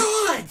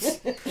goodness.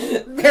 are the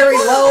odds? Very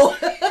low.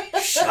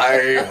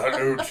 Shy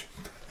Halud.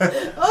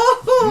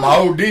 Oh.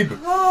 Maudib.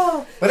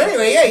 Oh. But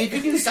anyway, yeah, you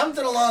could do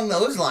something along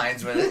those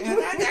lines with it.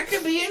 That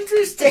could be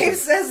interesting. Dave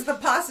says the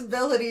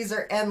possibilities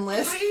are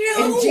endless. I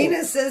know. And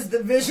Gina says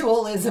the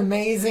visual is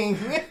amazing.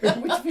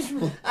 Which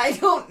visual? I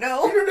don't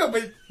know. I don't know,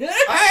 but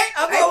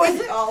I'll go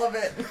with all of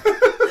it.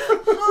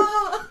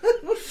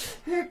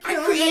 I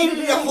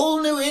created a whole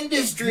new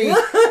industry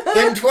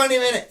in 20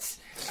 minutes.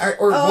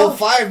 Or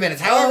 5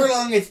 minutes, however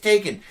long it's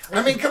taken.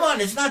 I mean, come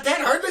on, it's not that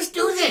hard. Let's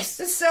do this.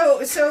 So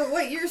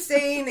what you're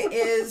saying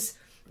is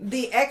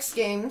the X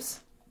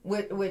Games,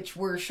 which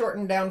were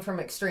shortened down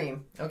from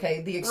Extreme,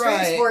 okay? The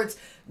Extreme Sports,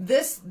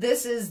 this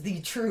is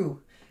the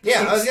true.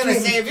 Yeah, I was going to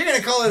say, if you're going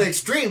to call it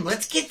Extreme,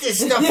 let's get this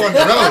stuff on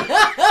the road.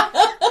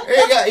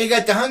 There you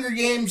got the Hunger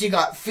Games, you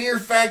got Fear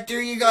Factor,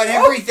 you got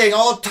everything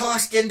all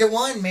tossed into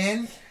one,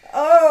 man.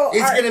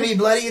 It's going to be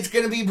bloody, it's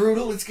going to be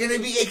brutal, it's going to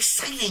be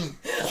exciting.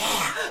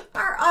 Yeah.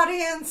 Our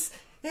audience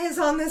is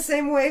on the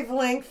same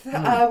wavelength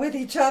with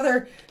each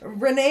other.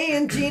 Renee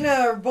and Gina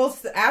are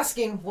both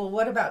asking, well,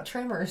 what about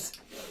Tremors?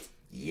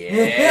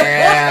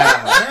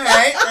 Yeah. All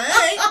right.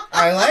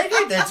 I like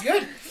it. That's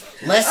good.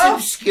 Less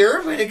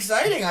obscure, but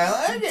exciting. I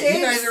like it.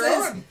 You guys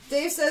are on.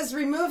 Dave says,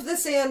 remove the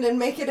sand and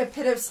make it a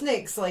pit of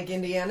snakes like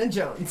Indiana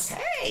Jones.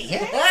 Hey,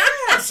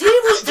 yeah. See,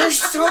 there's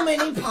so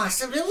many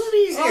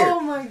possibilities here.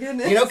 Oh, my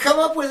goodness. Come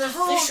up with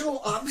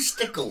official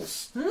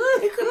obstacles.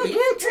 It could be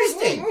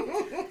interesting.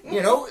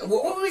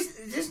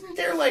 Isn't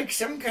there like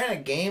some kind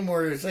of game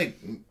where it's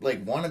like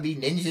wannabe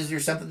ninjas or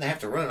something that have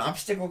to run an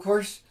obstacle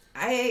course?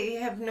 I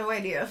have no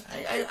idea.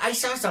 I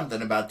saw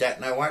something about that,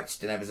 and I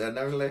watched an episode, and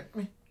I was like...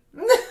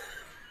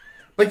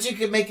 But you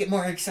could make it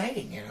more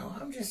exciting,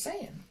 I'm just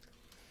saying.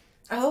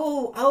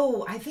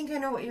 Oh, I think I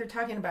know what you're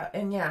talking about.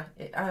 And yeah,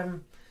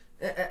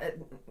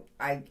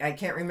 I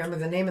can't remember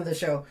the name of the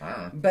show.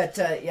 But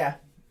yeah.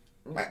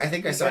 I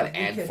think I saw an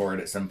ad for it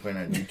at some point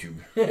on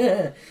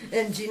YouTube.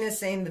 And Gina's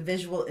saying the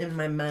visual in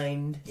my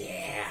mind.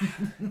 Yeah.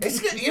 It's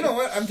good. You know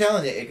what? I'm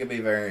telling you, it could be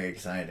very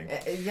exciting.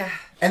 Yeah.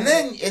 And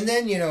then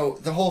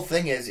the whole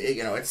thing is,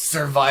 it's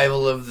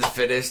survival of the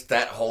fittest,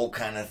 that whole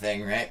kind of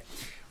thing, right?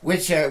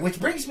 Which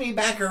brings me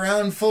back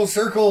around full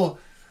circle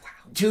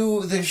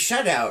to the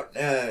shutout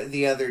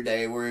the other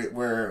day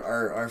where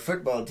our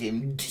football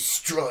team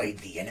destroyed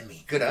the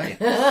enemy. Good on you.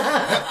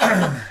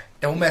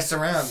 Don't mess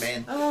around,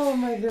 man. Oh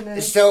my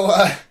goodness. So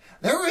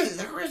there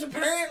was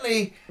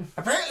apparently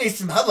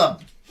some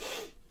hubbub.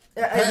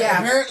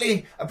 Yeah.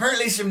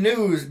 Apparently some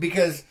news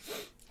because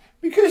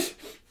Because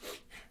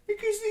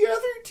the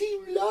other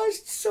team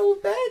lost so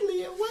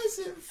badly it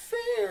wasn't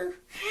fair.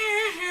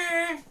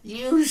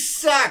 You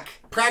suck.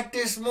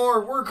 Practice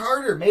more. Work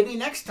harder. Maybe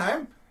next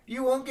time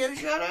you won't get a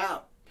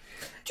shutout.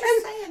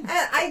 Just saying.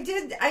 I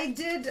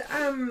did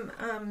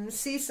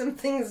see some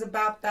things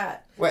about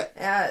that. What?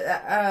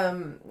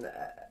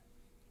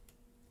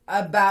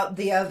 About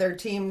the other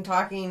team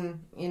talking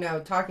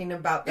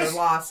about their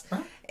loss.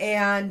 Huh?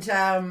 And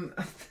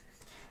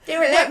They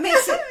were what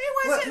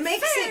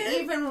makes fair.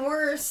 it even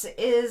worse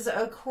is,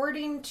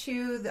 according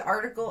to the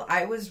article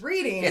I was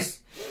reading, Yes.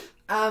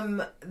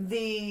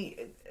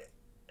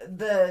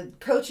 The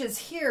coaches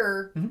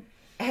here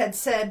had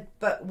said,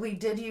 but we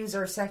did use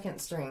our second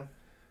string.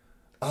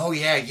 Oh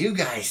yeah, you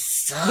guys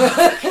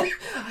suck.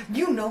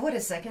 You know what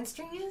a second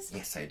string is?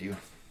 Yes, I do.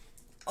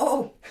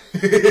 Oh.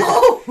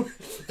 Oh.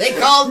 They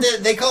called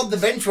the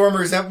bench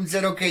warmers up and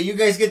said, "Okay, you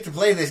guys get to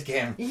play this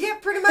game." Yeah,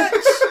 pretty much.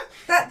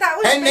 That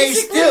was And they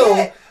basically still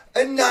it.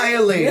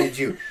 annihilated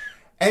you.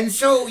 And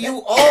so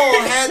you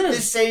all had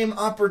the same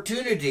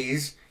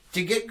opportunities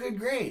to get good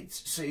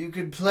grades so you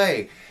could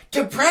play,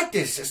 to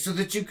practice so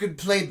that you could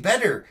play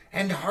better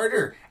and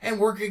harder and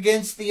work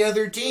against the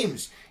other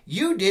teams.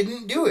 You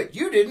didn't do it.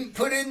 You didn't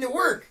put in the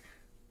work.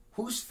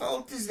 Whose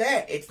fault is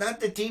that? It's not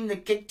the team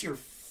that kicked your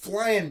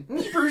flying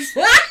peepers.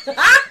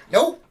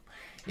 Nope.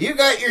 You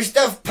got your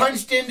stuff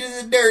punched into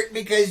the dirt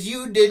because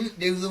you didn't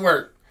do the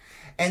work.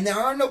 And there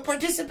are no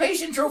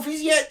participation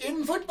trophies yet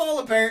in football,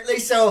 apparently,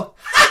 so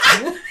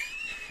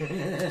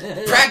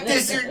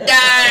practice or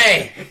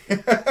die.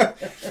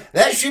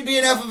 That should be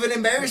enough of an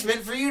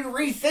embarrassment for you to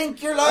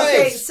rethink your lives.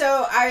 Okay,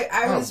 so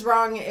I was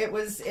wrong.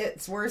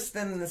 It's worse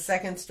than the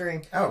second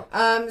string. Oh.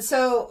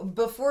 So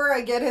before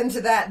I get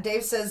into that,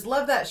 Dave says,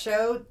 love that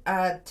show,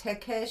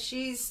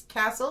 Takeshi's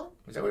Castle.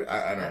 Is that what,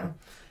 I don't know.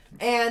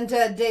 And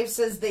Dave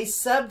says they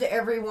subbed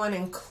everyone,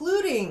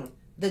 including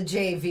the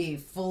JV,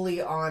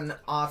 fully on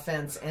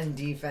offense and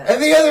defense.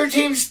 And the other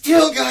team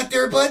still got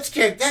their butts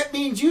kicked. That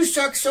means you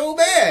suck so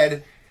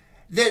bad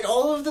that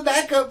all of the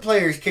backup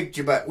players kicked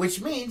your butt,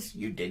 which means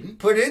you didn't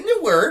put in the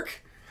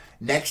work.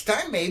 Next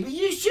time, maybe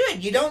you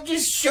should. You don't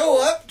just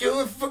show up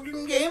to a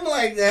fucking game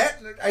like that.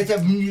 I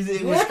thought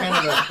it was kind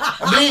of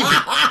a baby.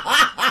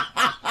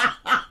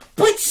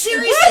 But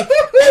seriously, and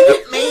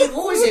it made,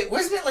 what was it?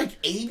 Wasn't it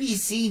like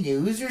ABC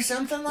News or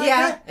something like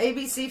that? Yeah,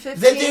 ABC 15.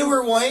 That they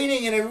were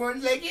whining and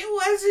everyone's like, it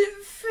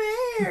wasn't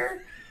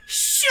fair.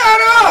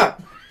 Shut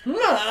up! Do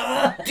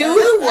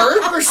the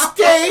work or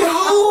stay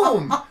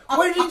home.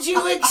 What did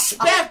you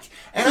expect?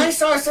 And I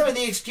saw some of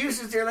the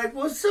excuses. They're like,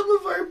 well, some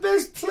of our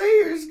best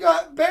players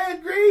got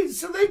bad grades,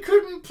 so they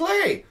couldn't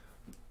play.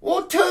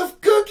 Well,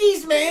 tough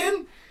cookies,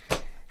 man.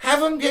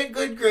 Have them get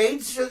good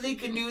grades so they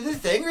can do the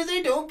thing, or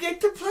they don't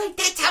get to play.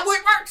 That's how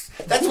it works.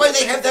 That's why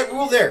they have that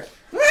rule there.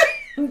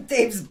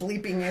 Dave's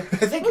bleeping you.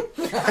 Thank you.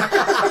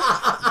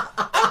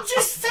 I'm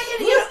just saying,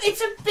 it's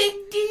a big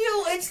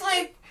deal. It's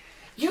like,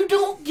 you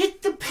don't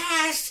get the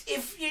pass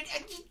if you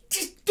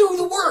just do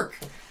the work.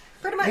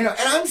 Pretty much. And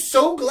I'm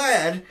so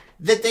glad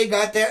that they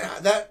got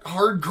that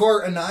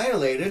hardcore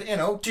annihilated,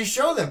 to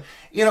show them.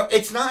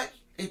 It's not,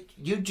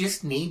 you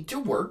just need to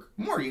work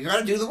more. You got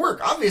to do the work.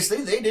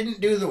 Obviously, they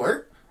didn't do the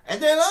work,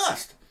 and they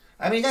lost.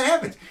 I mean, that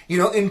happens.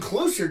 In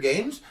closer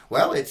games,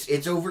 well,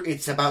 it's over.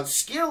 It's about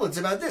skill. It's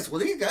about this. Well,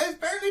 these guys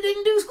apparently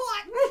didn't do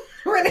squat.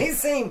 Renee's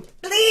saying,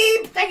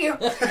 bleep. Thank you.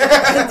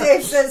 And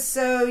Dave says,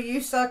 so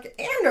you suck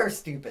and are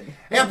stupid.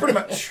 Yeah, pretty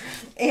much.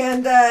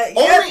 And,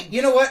 only,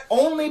 you know what?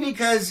 Only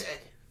because,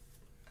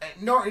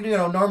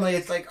 normally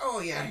it's like,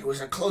 oh yeah, it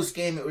was a close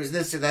game. It was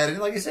this or that. And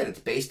like I said, it's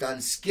based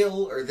on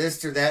skill or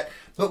this or that.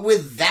 But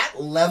with that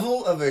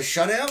level of a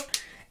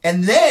shutout,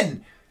 and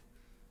then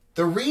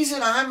the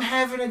reason I'm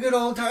having a good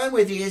old time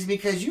with you is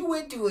because you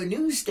went to a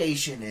news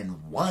station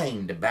and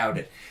whined about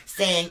it,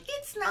 saying,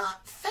 it's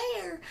not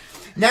fair.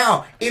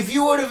 Now, if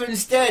you would have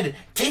instead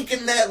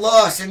taken that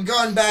loss and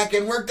gone back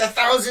and worked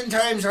 1,000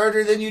 times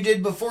harder than you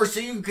did before so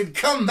you could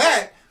come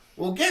back,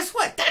 well, guess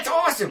what? That's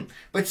awesome.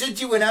 But since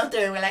you went out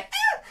there and were like,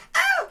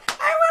 I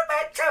want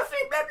my trophy,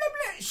 blah, blah,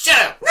 blah.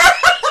 Shut up.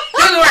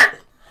 Do the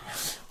work.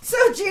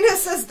 so Gina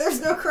says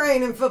there's no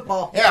crying in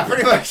football. Yeah,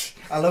 pretty much.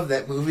 I love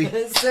that movie.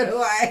 So do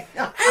I.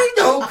 Ain't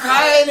no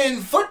crying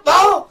in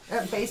football.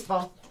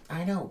 Baseball.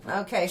 I know.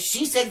 Okay.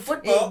 She said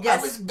football. Yes.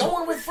 I was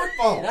going with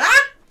football.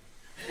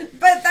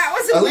 But that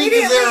was A league of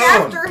immediately their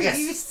own. after Yes.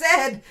 you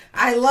said,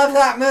 I love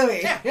that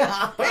movie.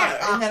 Yeah,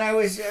 and then I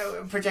was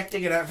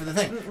projecting it out for the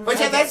thing. But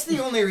yeah, that's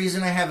the only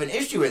reason I have an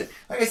issue with it.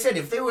 Like I said,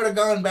 if they would have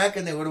gone back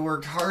and they would have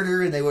worked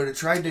harder and they would have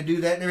tried to do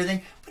that and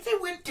everything, but they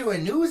went to a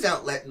news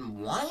outlet and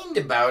whined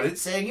about it,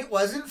 saying it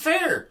wasn't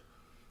fair.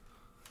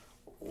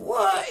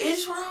 What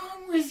is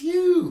wrong with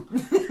you?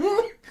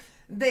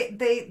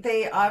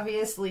 They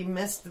obviously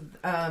missed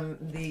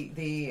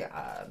the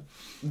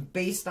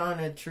based on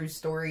a true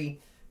story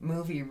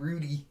movie,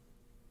 Rudy.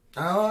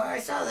 Oh, I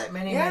saw that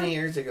many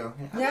years ago.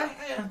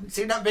 Yeah.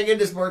 See, not big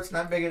into sports,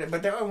 not big into,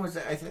 but that one was,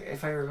 I think,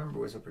 if I remember,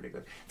 was a pretty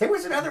good. There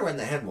was another one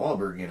that had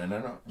Wahlberg in it. I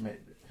don't know,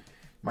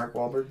 Mark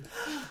Wahlberg.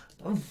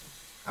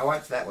 I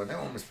watched that one. That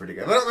one was pretty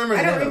good. I don't remember.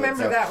 I don't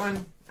remember that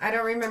one. I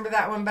don't remember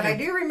that one, but I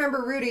do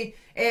remember Rudy,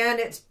 and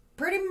it's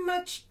pretty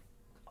much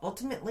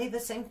ultimately the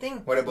same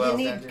thing. What it boils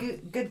you down to.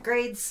 need good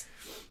grades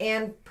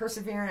and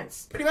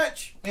perseverance. Pretty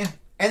much, yeah.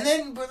 And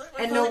then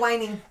and no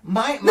whining.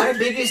 My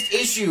biggest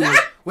issue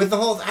with the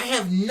whole, I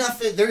have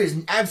nothing. There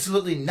is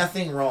absolutely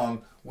nothing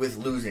wrong with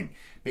losing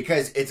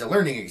because it's a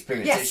learning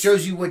experience. Yes. It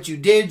shows you what you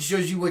did,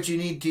 shows you what you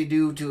need to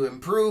do to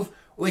improve,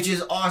 which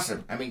is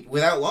awesome. I mean,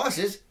 without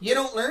losses, you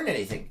don't learn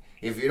anything.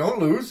 If you don't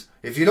lose,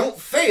 if you don't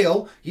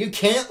fail, you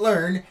can't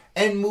learn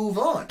and move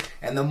on.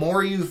 And the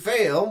more you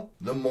fail,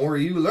 the more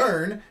you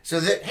learn so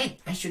that, hey,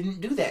 I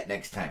shouldn't do that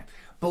next time.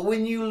 But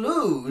when you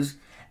lose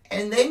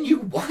and then you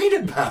whine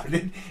about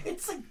it,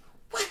 it's like,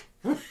 what?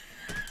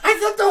 I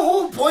thought the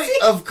whole point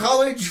of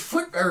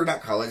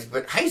not college,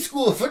 but high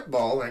school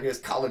football, I guess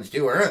college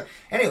too, or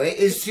anyway,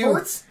 is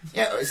sports?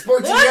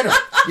 Sports in general.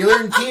 You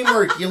learn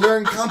teamwork, you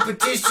learn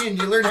competition,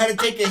 you learn how to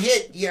take a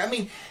hit. Yeah, I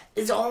mean,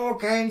 it's all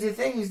kinds of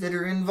things that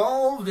are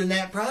involved in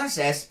that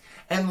process,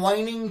 and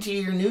whining to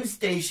your news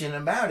station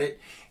about it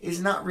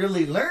is not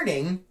really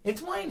learning,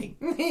 it's whining.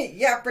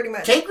 Yeah, pretty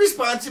much. Take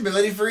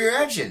responsibility for your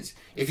actions.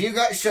 If you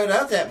got shut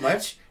out that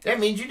much, that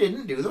means you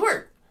didn't do the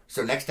work.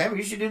 So next time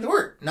you should do the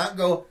work, not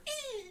go,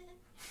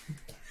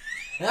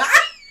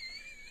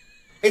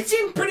 It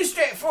seemed pretty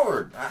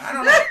straightforward. I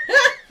don't know.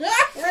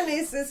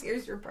 Renee says,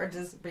 here's your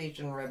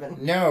participation ribbon.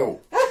 No.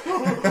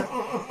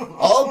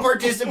 All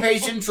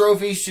participation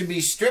trophies should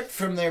be stripped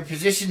from their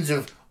positions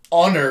of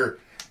honor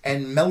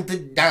and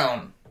melted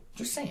down.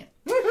 Just saying.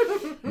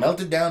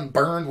 Melted down,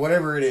 burned,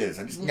 whatever it is.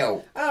 I just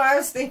know. Oh, I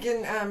was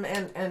thinking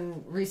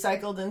and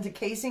recycled into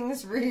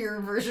casings for your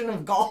version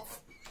of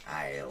golf.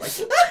 I like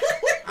it.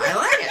 I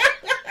like it.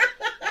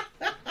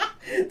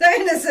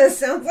 Diana says,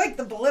 sounds like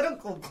the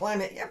political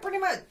climate. Yeah, pretty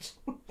much.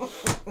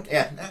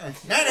 Yeah,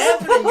 not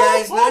happening,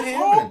 guys. Not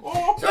happening.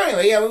 So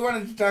anyway, yeah, we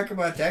wanted to talk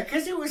about that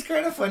because it was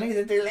kind of funny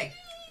that they're like.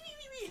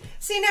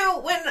 See,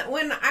 now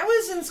when I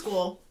was in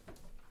school,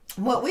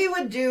 what we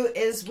would do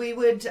is we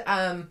would,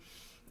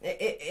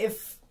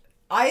 if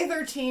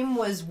either team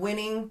was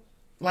winning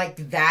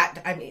like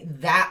that, I mean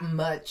that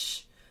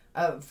much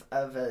of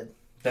a.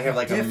 They have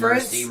like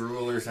difference. A mercy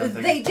rule or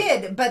something. They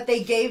did, but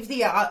they gave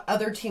the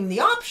other team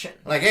the option.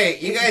 Like, hey,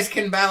 you guys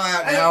can bow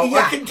out now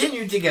or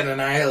continue to get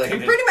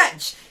annihilated. Pretty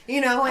much, you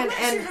know,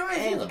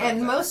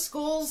 and most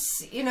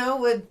schools, you know,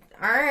 would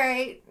all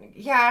right,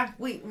 yeah,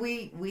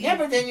 we yeah,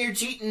 but then you're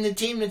cheating the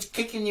team that's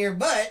kicking your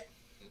butt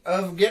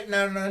of getting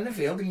out on the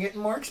field and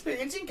getting more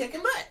experience in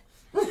kicking butt.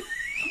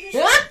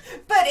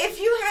 But if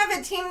you have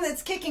a team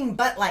that's kicking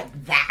butt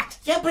like that.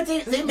 Yeah, but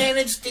they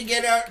managed to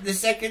get out the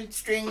second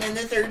string and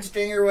the third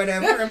string or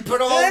whatever and put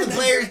all the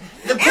players,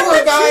 the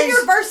poor guys.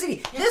 Junior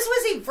varsity. This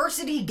was a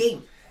varsity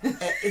game.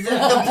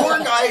 The poor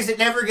guys that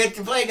never get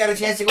to play got a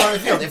chance to go on the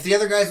field. If the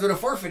other guys would have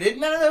forfeited,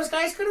 none of those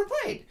guys could have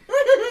played.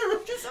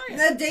 Just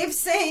saying. Dave's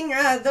saying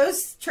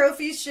those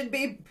trophies should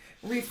be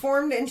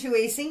reformed into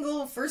a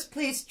single first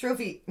place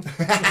trophy.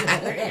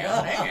 There you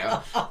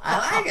go.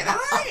 I like it.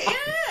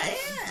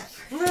 Yeah.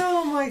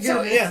 Oh my goodness.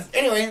 So, yeah.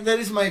 Anyway, that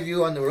is my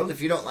view on the world. If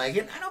you don't like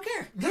it, I don't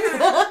care.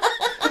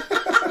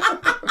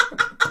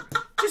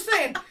 Just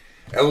saying.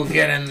 Oh,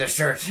 get in the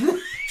shirt.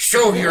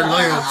 Show your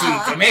loyalty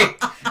to me.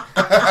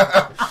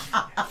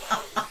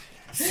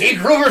 See,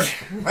 Grover?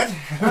 What?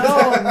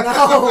 Oh,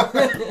 no.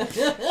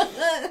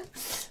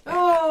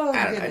 Oh,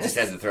 I just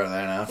had to throw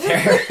that out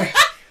there.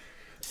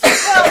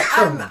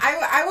 Well,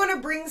 I want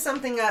to bring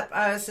something up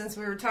since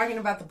we were talking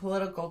about the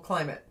political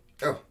climate.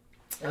 Oh.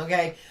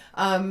 Okay,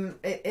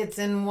 it's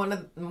in one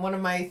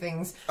of my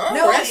things. Oh,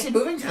 no, we're actually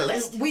moving to the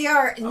list. We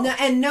are,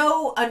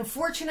 no,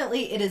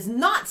 unfortunately, it is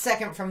not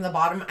second from the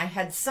bottom. I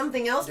had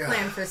something else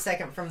planned for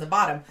second from the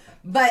bottom,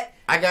 but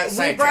I got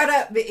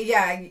sidetracked. We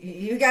brought up,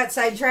 you got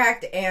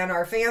sidetracked, and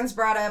our fans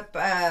brought up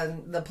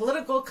the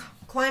political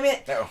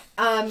climate. Oh.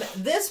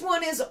 This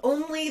one is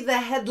only the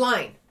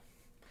headline.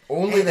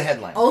 Only the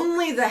headline.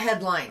 Only the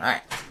headline. All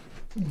right.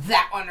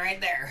 That one right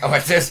there. Oh,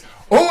 it says,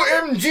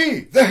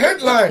 OMG, the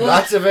headline!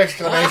 Lots of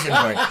exclamation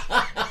points.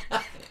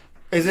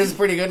 Is this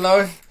pretty good,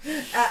 Lois?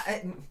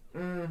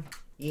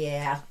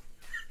 Yeah.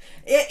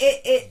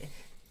 It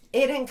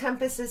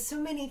encompasses so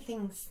many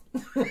things.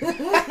 All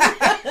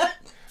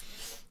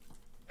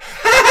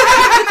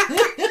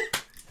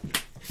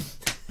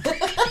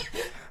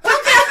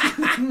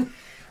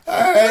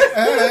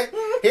right.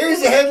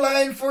 Here's the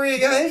headline for you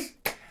guys.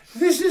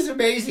 This is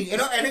amazing,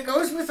 and it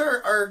goes with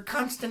our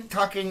constant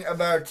talking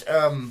about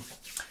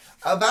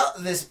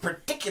this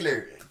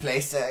particular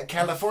place,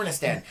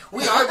 Californistan.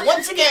 We are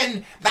once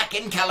again back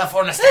in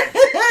Californistan.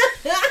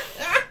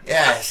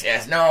 Yes,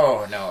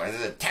 no, this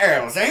is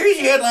terrible. So here's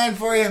your headline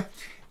for you: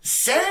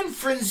 San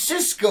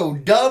Francisco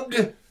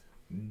dubbed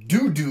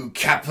doo-doo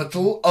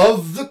capital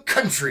of the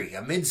country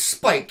amid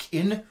spike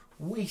in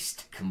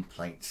waste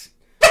complaints.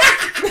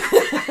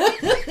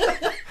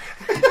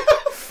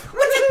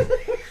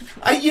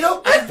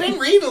 I've been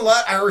reading a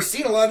lot, or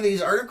seen a lot of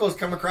these articles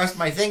come across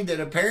my thing that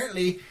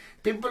apparently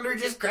People are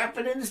just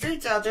crapping in the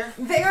streets out there.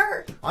 They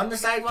are. On the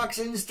sidewalks,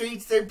 in the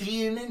streets, they're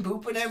peeing and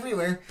pooping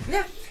everywhere.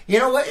 Yeah. You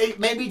know what?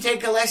 Maybe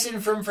take a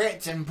lesson from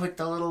Fritz and put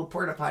the little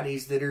porta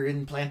potties that are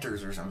in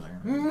planters or something.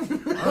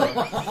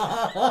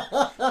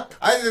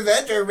 Either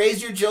that or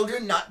raise your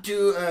children not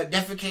to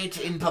defecate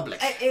in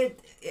public.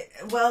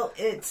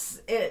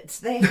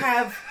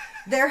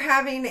 They're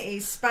having a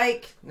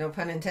spike, no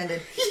pun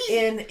intended,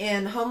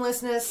 in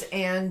homelessness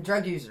and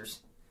drug users.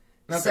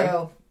 Okay.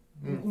 So,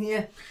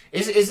 yeah.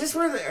 Is this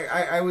where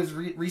I was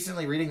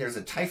recently reading there's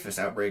a typhus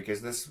outbreak?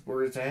 Is this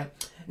where it's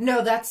at?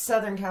 No, that's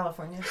Southern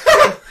California.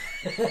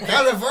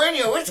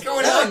 California, what's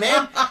going on,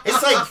 man?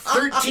 It's like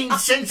 13th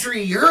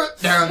century Europe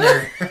down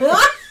there.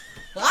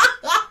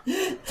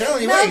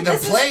 Telling you what, the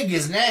plague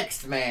is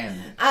next,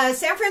 man.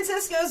 San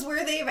Francisco's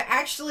where they've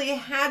actually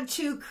had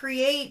to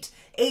create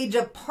a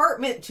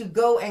department to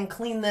go and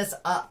clean this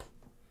up.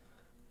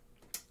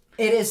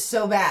 It is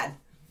so bad.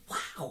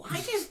 Wow,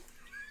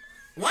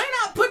 why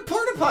not put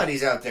porta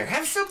potties out there?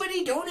 Have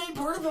somebody donate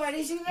porta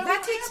potties.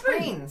 That takes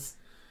brains.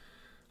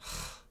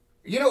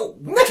 You know,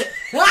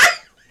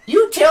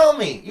 you tell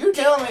me,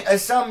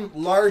 as some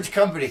large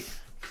company,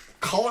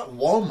 call it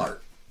Walmart,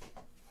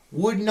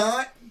 would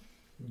not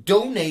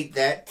donate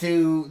that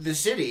to the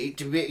city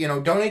to be,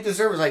 donate the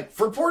service like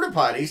for porta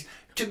potties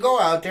to go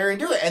out there and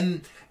do it,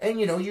 and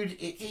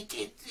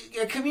it's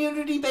a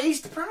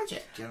community-based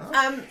project,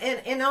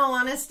 In all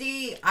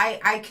honesty,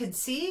 I could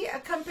see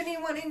a company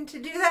wanting to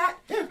do that.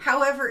 Yeah.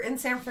 However, in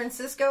San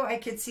Francisco, I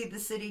could see the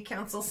city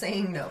council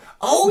saying no.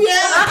 Oh,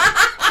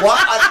 yeah! Well,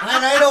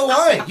 and I know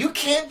why. You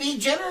can't be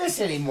generous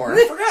anymore.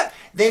 I forgot.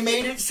 They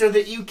made it so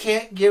that you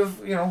can't give,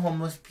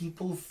 homeless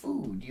people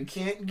food. You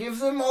can't give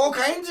them all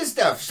kinds of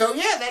stuff. So,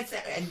 yeah, that's...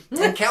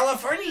 In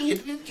California, you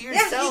do it to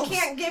yourself. Yeah,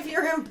 you can't give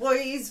your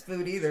employees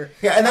food either.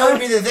 Yeah, and that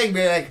would be the thing.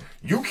 Be like,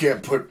 you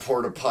can't put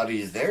porta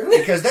potties there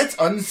because that's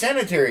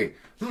unsanitary.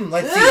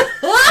 Let's see.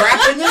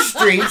 Crap in the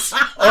streets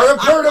or a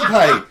porta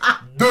potty.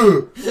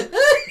 Duh.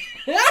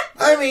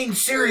 I mean,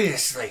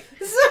 seriously.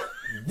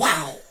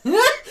 Wow.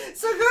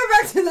 So going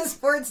back to the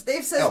sports,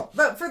 Dave says,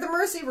 but for the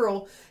mercy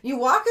rule, you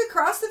walk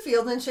across the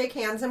field and shake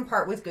hands and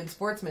part with good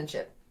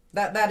sportsmanship.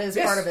 That is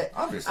part of it.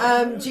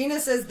 Obviously. Gina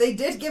says they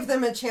did give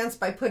them a chance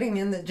by putting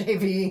in the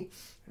JV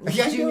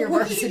junior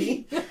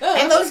varsity.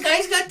 And those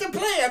guys got to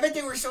play. I bet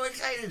they were so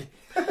excited.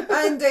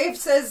 And Dave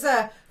says,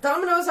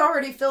 Domino's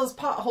already fills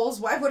potholes.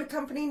 Why would a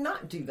company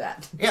not do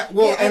that? Yeah,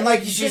 well, and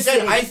like she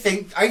said, I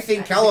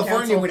think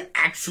California would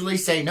actually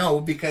say no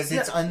because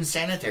it's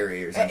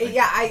unsanitary or something.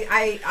 Yeah,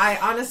 I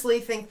honestly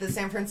think the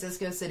San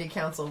Francisco City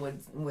Council would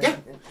yeah.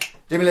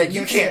 They'd be like,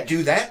 you can't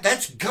do that.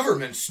 That's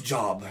government's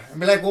job. I'd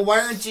be like, well,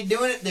 why aren't you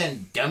doing it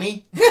then,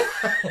 dummy?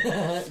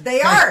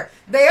 They are,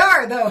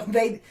 though.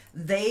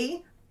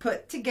 They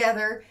put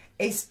together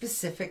a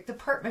specific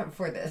department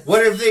for this.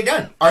 What have they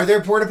done? Are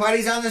there porta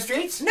potties on the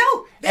streets?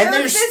 No. And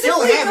they're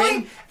still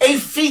having a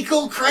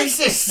fecal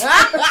crisis.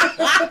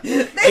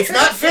 It's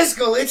not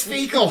fiscal, it's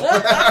fecal.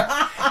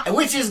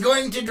 Which is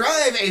going to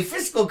drive a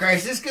fiscal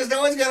crisis because no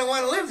one's going to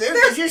want to live there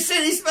because your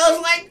city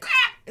smells like crap.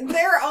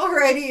 They're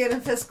already in a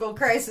fiscal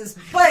crisis.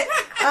 But,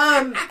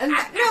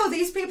 no,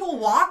 these people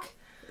walk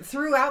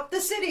throughout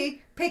the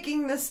city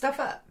picking this stuff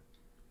up.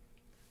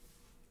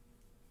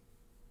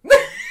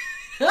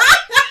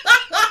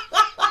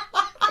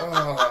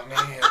 Oh,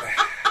 man.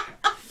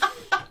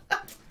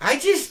 I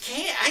just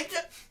can't.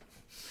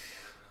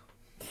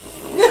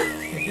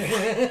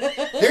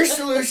 Their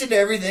solution to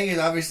everything is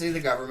obviously the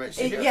government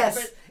should do it.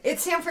 Yes.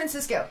 It's San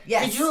Francisco.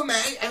 Yes. Could you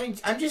imagine? I mean,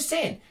 I'm just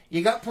saying.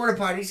 You got porta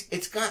potties.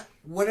 It's got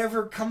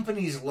whatever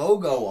company's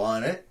logo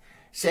on it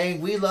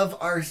saying we love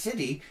our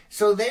city.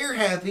 So they're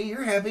happy,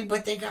 you're happy,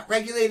 but they got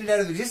regulated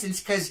out of existence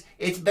because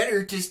it's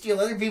better to steal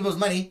other people's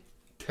money,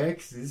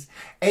 taxes,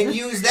 and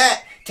use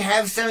that to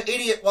have some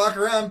idiot walk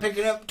around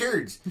picking up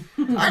turds.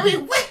 I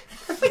mean, what?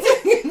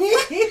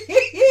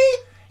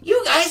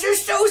 You guys are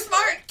so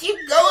smart. Keep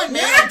going,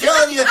 man. I'm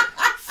telling you,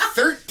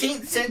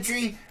 13th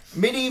century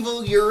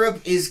medieval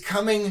Europe is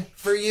coming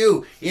for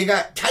you. You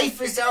got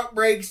typhus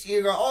outbreaks.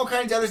 You got all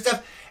kinds of other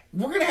stuff.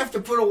 We're going to have to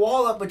put a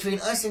wall up between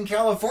us and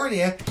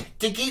California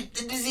to keep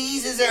the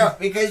diseases out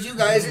because you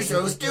guys are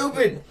so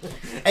stupid.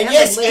 And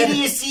yes,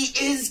 idiocy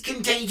is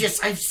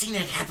contagious. I've seen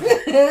it happen.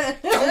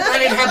 Don't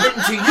let it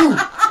happen to you.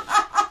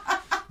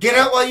 Get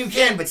out while you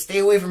can, but stay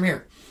away from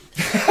here.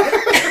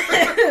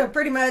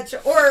 Pretty much.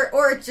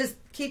 Or just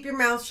keep your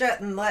mouth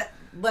shut and let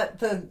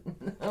the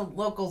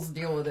locals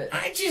deal with it.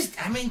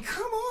 I mean,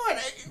 come on.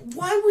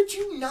 Why would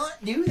you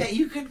not do that?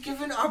 You could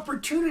give an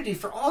opportunity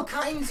for all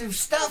kinds of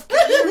stuff.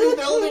 Community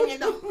building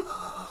and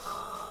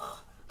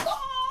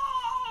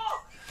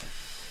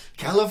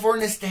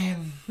California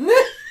stand.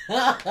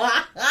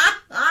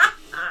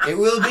 It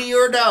will be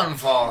your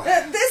downfall.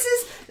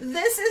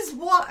 This is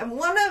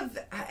one of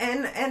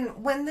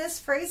and when this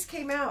phrase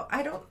came out,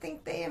 I don't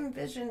think they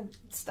envisioned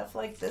stuff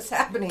like this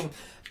happening.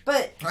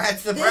 But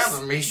that's the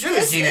problem. He should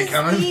have seen it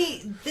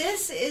coming.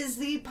 This is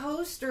the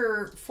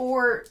poster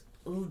for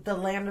the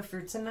land of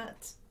fruits and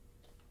nuts.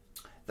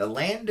 the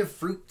land of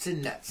fruits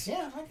and nuts.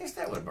 Yeah, I guess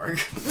that would work.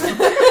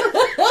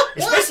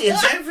 Especially in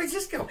San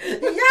Francisco.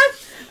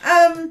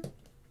 Yeah.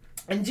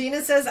 And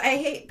Gina says, I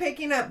hate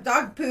picking up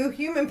dog poo,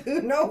 human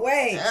poo, no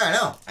way. I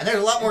know. And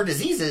there's a lot more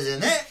diseases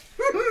in that.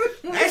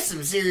 That's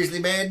some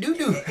seriously bad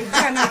doo-doo.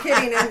 Yeah, no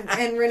kidding.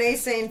 And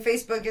Renee's saying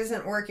Facebook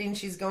isn't working.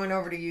 She's going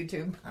over to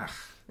YouTube.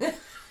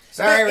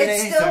 Sorry,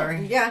 Renee.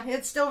 Sorry. Yeah,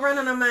 it's still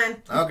running on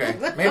mine. Okay.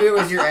 Maybe it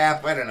was your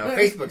app. I don't know.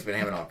 Facebook's been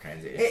having all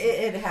kinds of issues.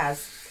 It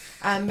has.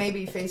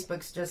 Maybe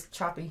Facebook's just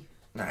choppy.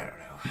 I don't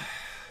know.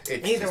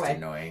 It's Either just way.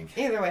 annoying.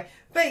 Either way.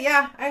 But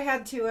yeah, I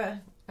had to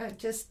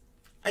just...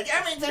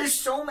 I mean, there's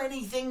so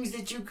many things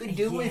that you could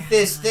do with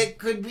this that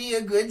could be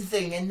a good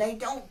thing, and they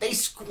don't. They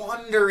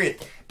squander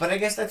it. But I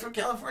guess that's what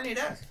California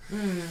does.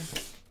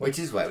 Which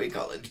is why we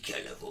call it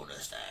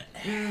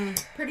California.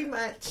 Pretty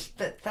much.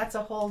 But that's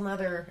a whole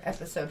nother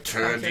episode.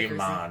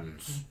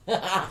 Turdymons.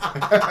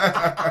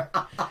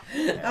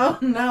 Oh,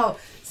 no.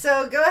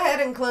 So go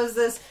ahead and close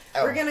this.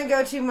 Oh. We're going to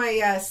go to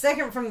my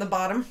second from the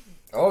bottom.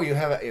 Oh, you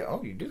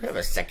do have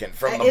a second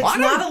from the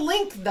bottom? It's not a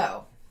link,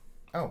 though.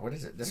 Oh, what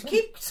is it? This one?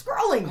 Keep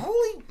scrolling.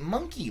 Holy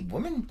monkey,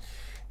 woman.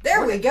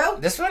 There we go.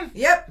 This one?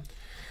 Yep.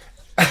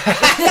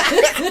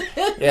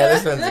 Yeah,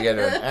 this one's a good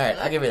one. All right,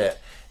 I'll give you that.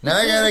 Now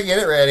I gotta get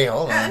it ready.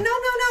 Hold on.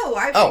 No.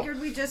 I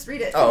figured we'd just read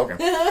it. Oh, okay.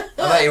 I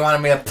thought you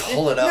wanted me to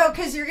pull it up. No,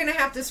 because you're going to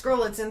have to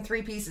scroll. It's in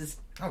 3 pieces.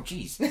 Oh,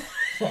 jeez.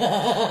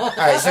 All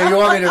right, so you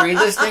want me to read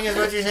this thing is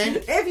what you're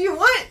saying? If you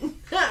want,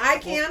 I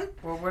can.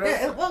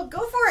 Well,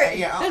 go for it.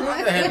 Yeah, I'll go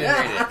ahead and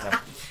read it.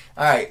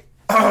 All right.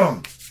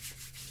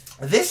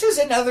 This is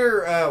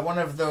another one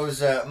of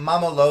those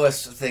Mama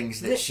Lois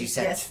things that she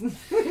sent. Yes.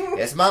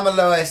 Yes, Mama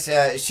Lois,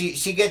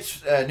 she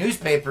gets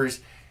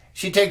newspapers.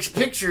 She takes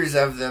pictures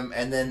of them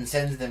and then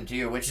sends them to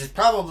you, which is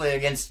probably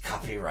against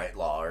copyright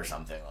law or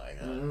something like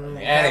that.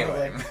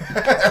 Anyway.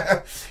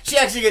 She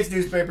actually gets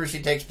newspapers.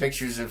 She takes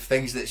pictures of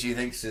things that she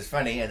thinks is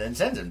funny and then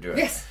sends them to us.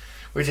 Yes.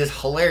 Which is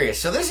hilarious.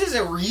 So this is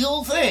a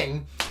real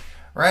thing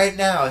right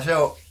now.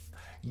 So,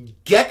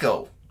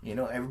 gecko. You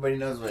know, everybody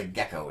knows what a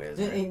gecko is,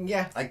 right?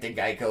 Yeah. Like the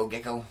gecko.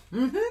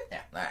 Mm-hmm.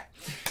 Yeah, all right.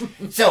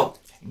 So,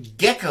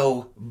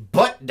 gecko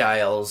butt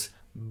dials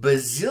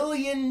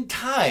bazillion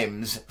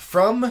times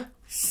from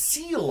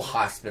seal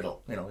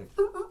hospital. You know,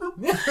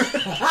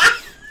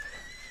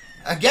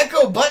 a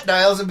gecko butt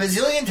dials a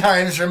bazillion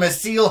times from a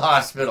seal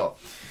hospital.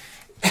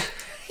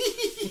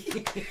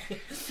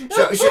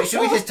 So,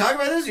 should we just talk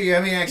about this, or you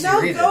have me actually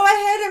read it? No, go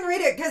ahead and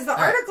read it, because the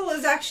article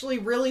is actually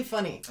really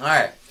funny. All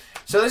right.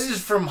 So this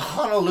is from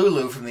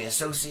Honolulu, from the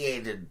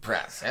Associated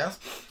Press. Yes?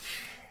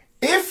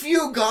 If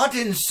you got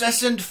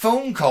incessant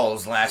phone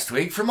calls last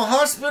week from a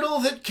hospital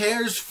that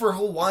cares for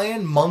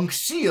Hawaiian monk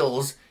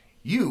seals,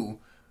 you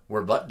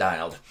were butt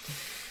dialed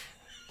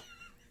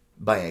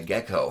by a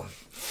gecko.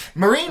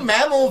 Marine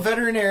mammal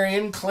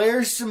veterinarian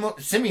Claire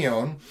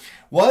Simeone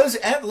was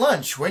at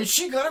lunch when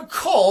she got a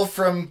call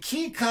from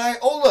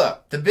Kikaiola,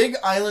 the Big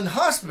Island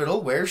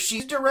hospital where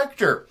she's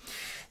director.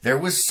 There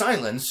was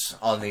silence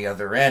on the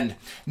other end.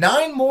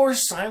 9 more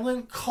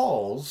silent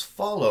calls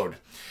followed.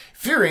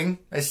 Fearing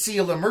a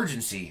seal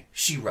emergency,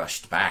 she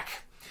rushed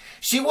back.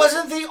 She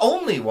wasn't the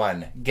only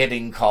one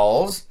getting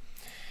calls.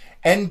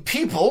 And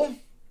people...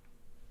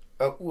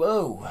 And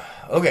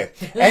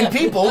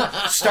people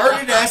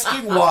started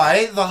asking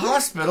why the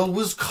hospital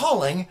was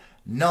calling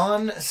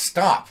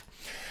non-stop.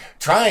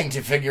 Trying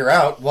to figure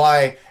out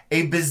why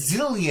a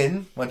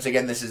bazillion, once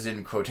again this is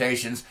in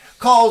quotations,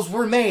 calls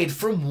were made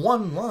from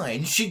one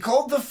line. She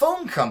called the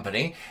phone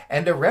company,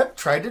 and a rep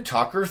tried to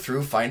talk her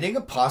through finding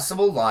a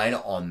possible line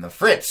on the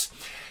fritz.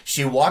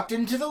 She walked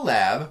into the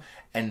lab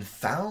and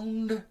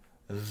found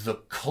the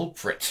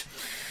culprit.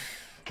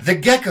 The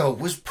gecko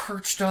was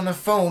perched on a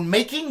phone,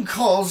 making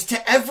calls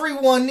to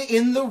everyone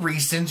in the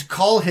recent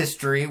call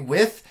history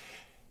with,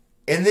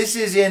 and this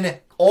is in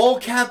all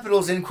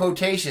capitals in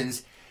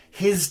quotations,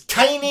 his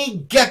tiny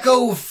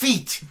gecko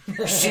feet,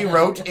 she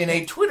wrote in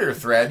a Twitter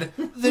thread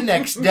the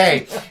next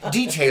day,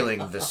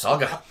 detailing the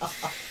saga.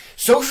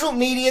 Social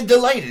media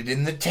delighted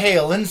in the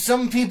tale, and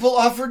some people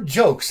offered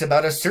jokes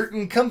about a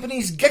certain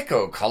company's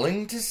gecko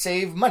calling to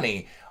save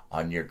money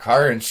on your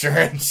car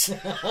insurance.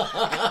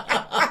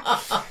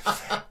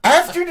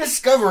 After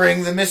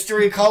discovering the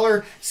mystery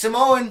caller,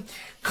 Samoan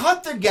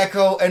caught the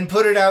gecko and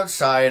put it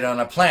outside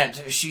on a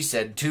plant, she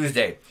said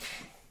Tuesday.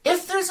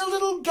 If there's a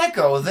little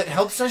gecko that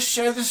helps us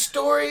share the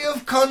story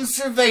of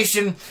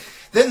conservation,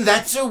 then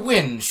that's a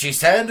win, she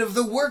said, of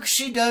the work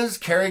she does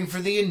caring for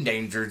the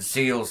endangered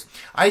seals.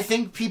 I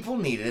think people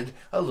needed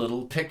a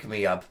little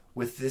pick-me-up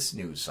with this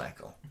news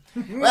cycle.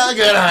 Well,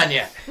 good on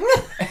you.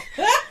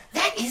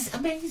 That is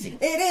amazing.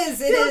 It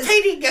is. Little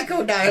tiny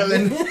gecko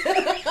dialing.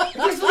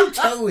 Those little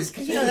toes,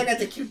 because you know they got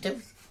the cute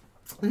toes.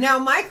 Now,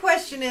 my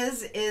question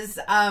is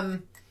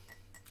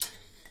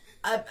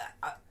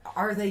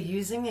are they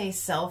using a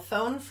cell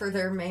phone for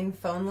their main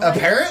phone line?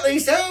 Apparently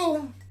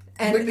so.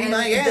 Would be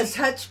my guess.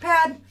 The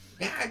touchpad?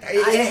 Yeah,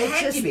 it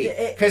had to be.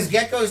 Because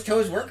gecko's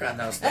toes work on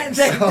those things.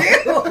 They do.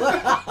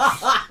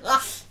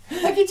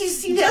 I could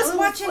just see that. Just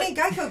watch any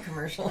Geico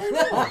commercial.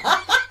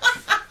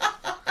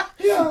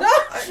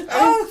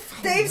 Yeah.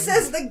 Dave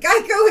says the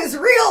Geico is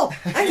real.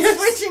 I'm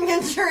switching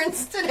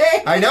insurance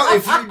today. I know.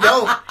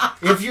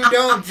 If you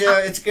don't,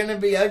 it's going to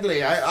be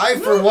ugly. I,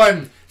 for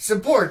one,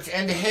 support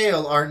and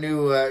hail our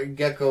new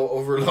gecko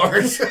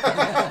overlords.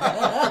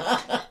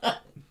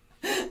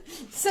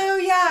 So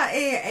yeah,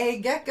 a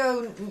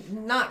gecko,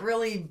 not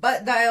really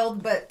butt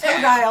dialed, but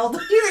toe dialed.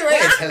 Either way,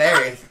 it's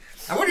hilarious.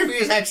 I wonder if he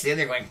was actually in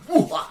there going,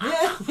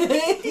 ooh-ah. And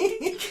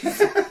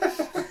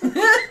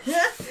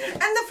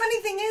the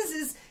funny thing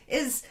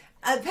is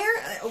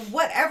apparently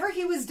whatever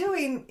he was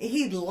doing,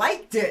 he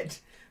liked it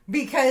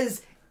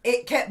because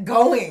it kept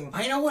going.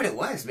 I know what it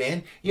was,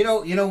 man. You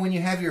know when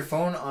you have your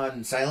phone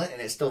on silent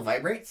and it still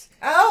vibrates?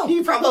 Oh.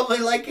 You probably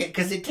like it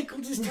because it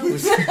tickled his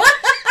toes.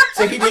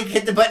 So he did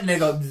hit the button and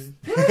go,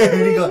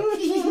 and he go,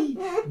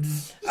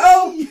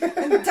 oh,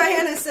 and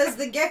Diana says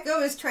the gecko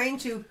is trying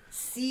to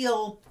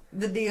seal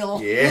the deal.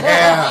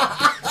 yeah.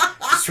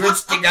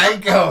 Switch to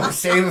Geico.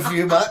 Save a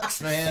few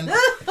bucks, man.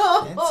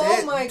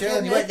 Oh my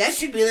goodness. What, that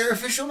should be their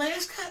official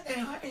mascot.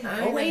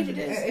 Oh, wait, it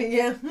is.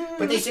 Yeah.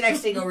 But they should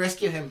actually go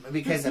rescue him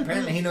because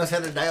apparently he knows how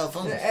to dial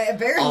phones.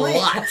 Apparently. A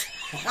lot.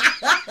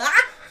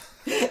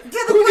 To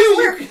the point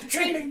where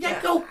train a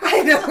gecko.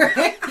 I know,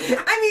 right?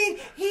 I mean,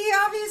 he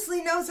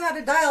obviously knows how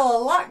to dial a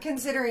lot,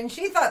 considering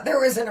she thought there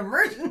was an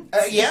emergency.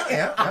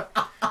 Yeah.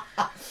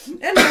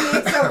 And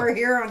Renee's over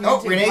here on YouTube.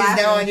 Oh, Renee's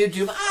laughing. now on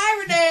YouTube.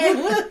 Hi,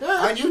 Renee.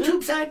 On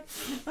YouTube side.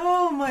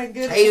 Oh my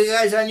goodness. Hey, you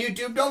guys on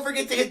YouTube, don't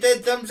forget to hit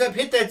that thumbs up,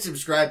 hit that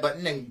subscribe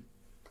button, and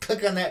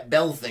click on that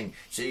bell thing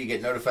so you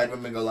get notified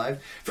when we go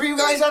live. For you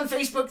guys on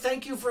Facebook,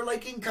 thank you for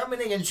liking,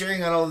 commenting, and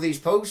sharing on all of these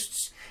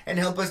posts, and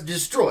help us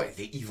destroy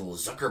the evil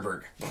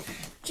Zuckerberg.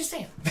 Just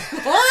saying.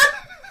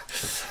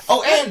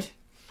 Oh, and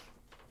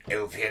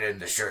no pin in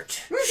the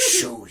shirt.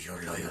 Show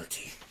your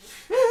loyalty.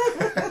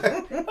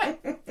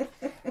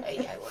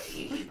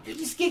 You're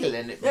just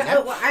giggling at me.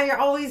 I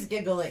always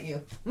giggle at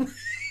you.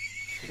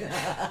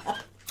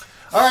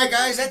 All right,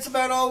 guys, that's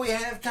about all we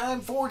have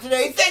time for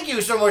today. Thank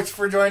you so much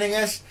for joining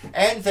us,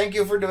 and thank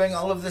you for doing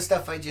all of the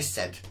stuff I just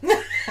said.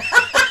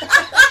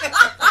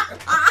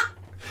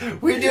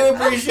 We do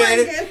appreciate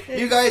it.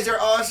 You guys are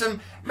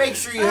awesome. Make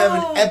sure you have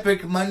an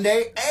epic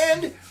Monday,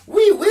 and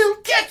we will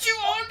catch you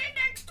on the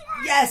next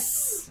one.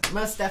 Yes,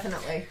 most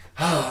definitely.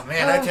 Oh,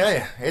 man, I tell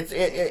you,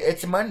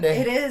 it's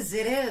Monday. It is.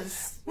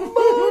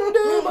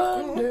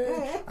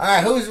 Monday. All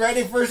right, who's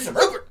ready for some?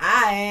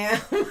 I am.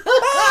 Bye,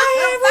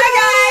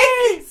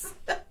 Bye, guys.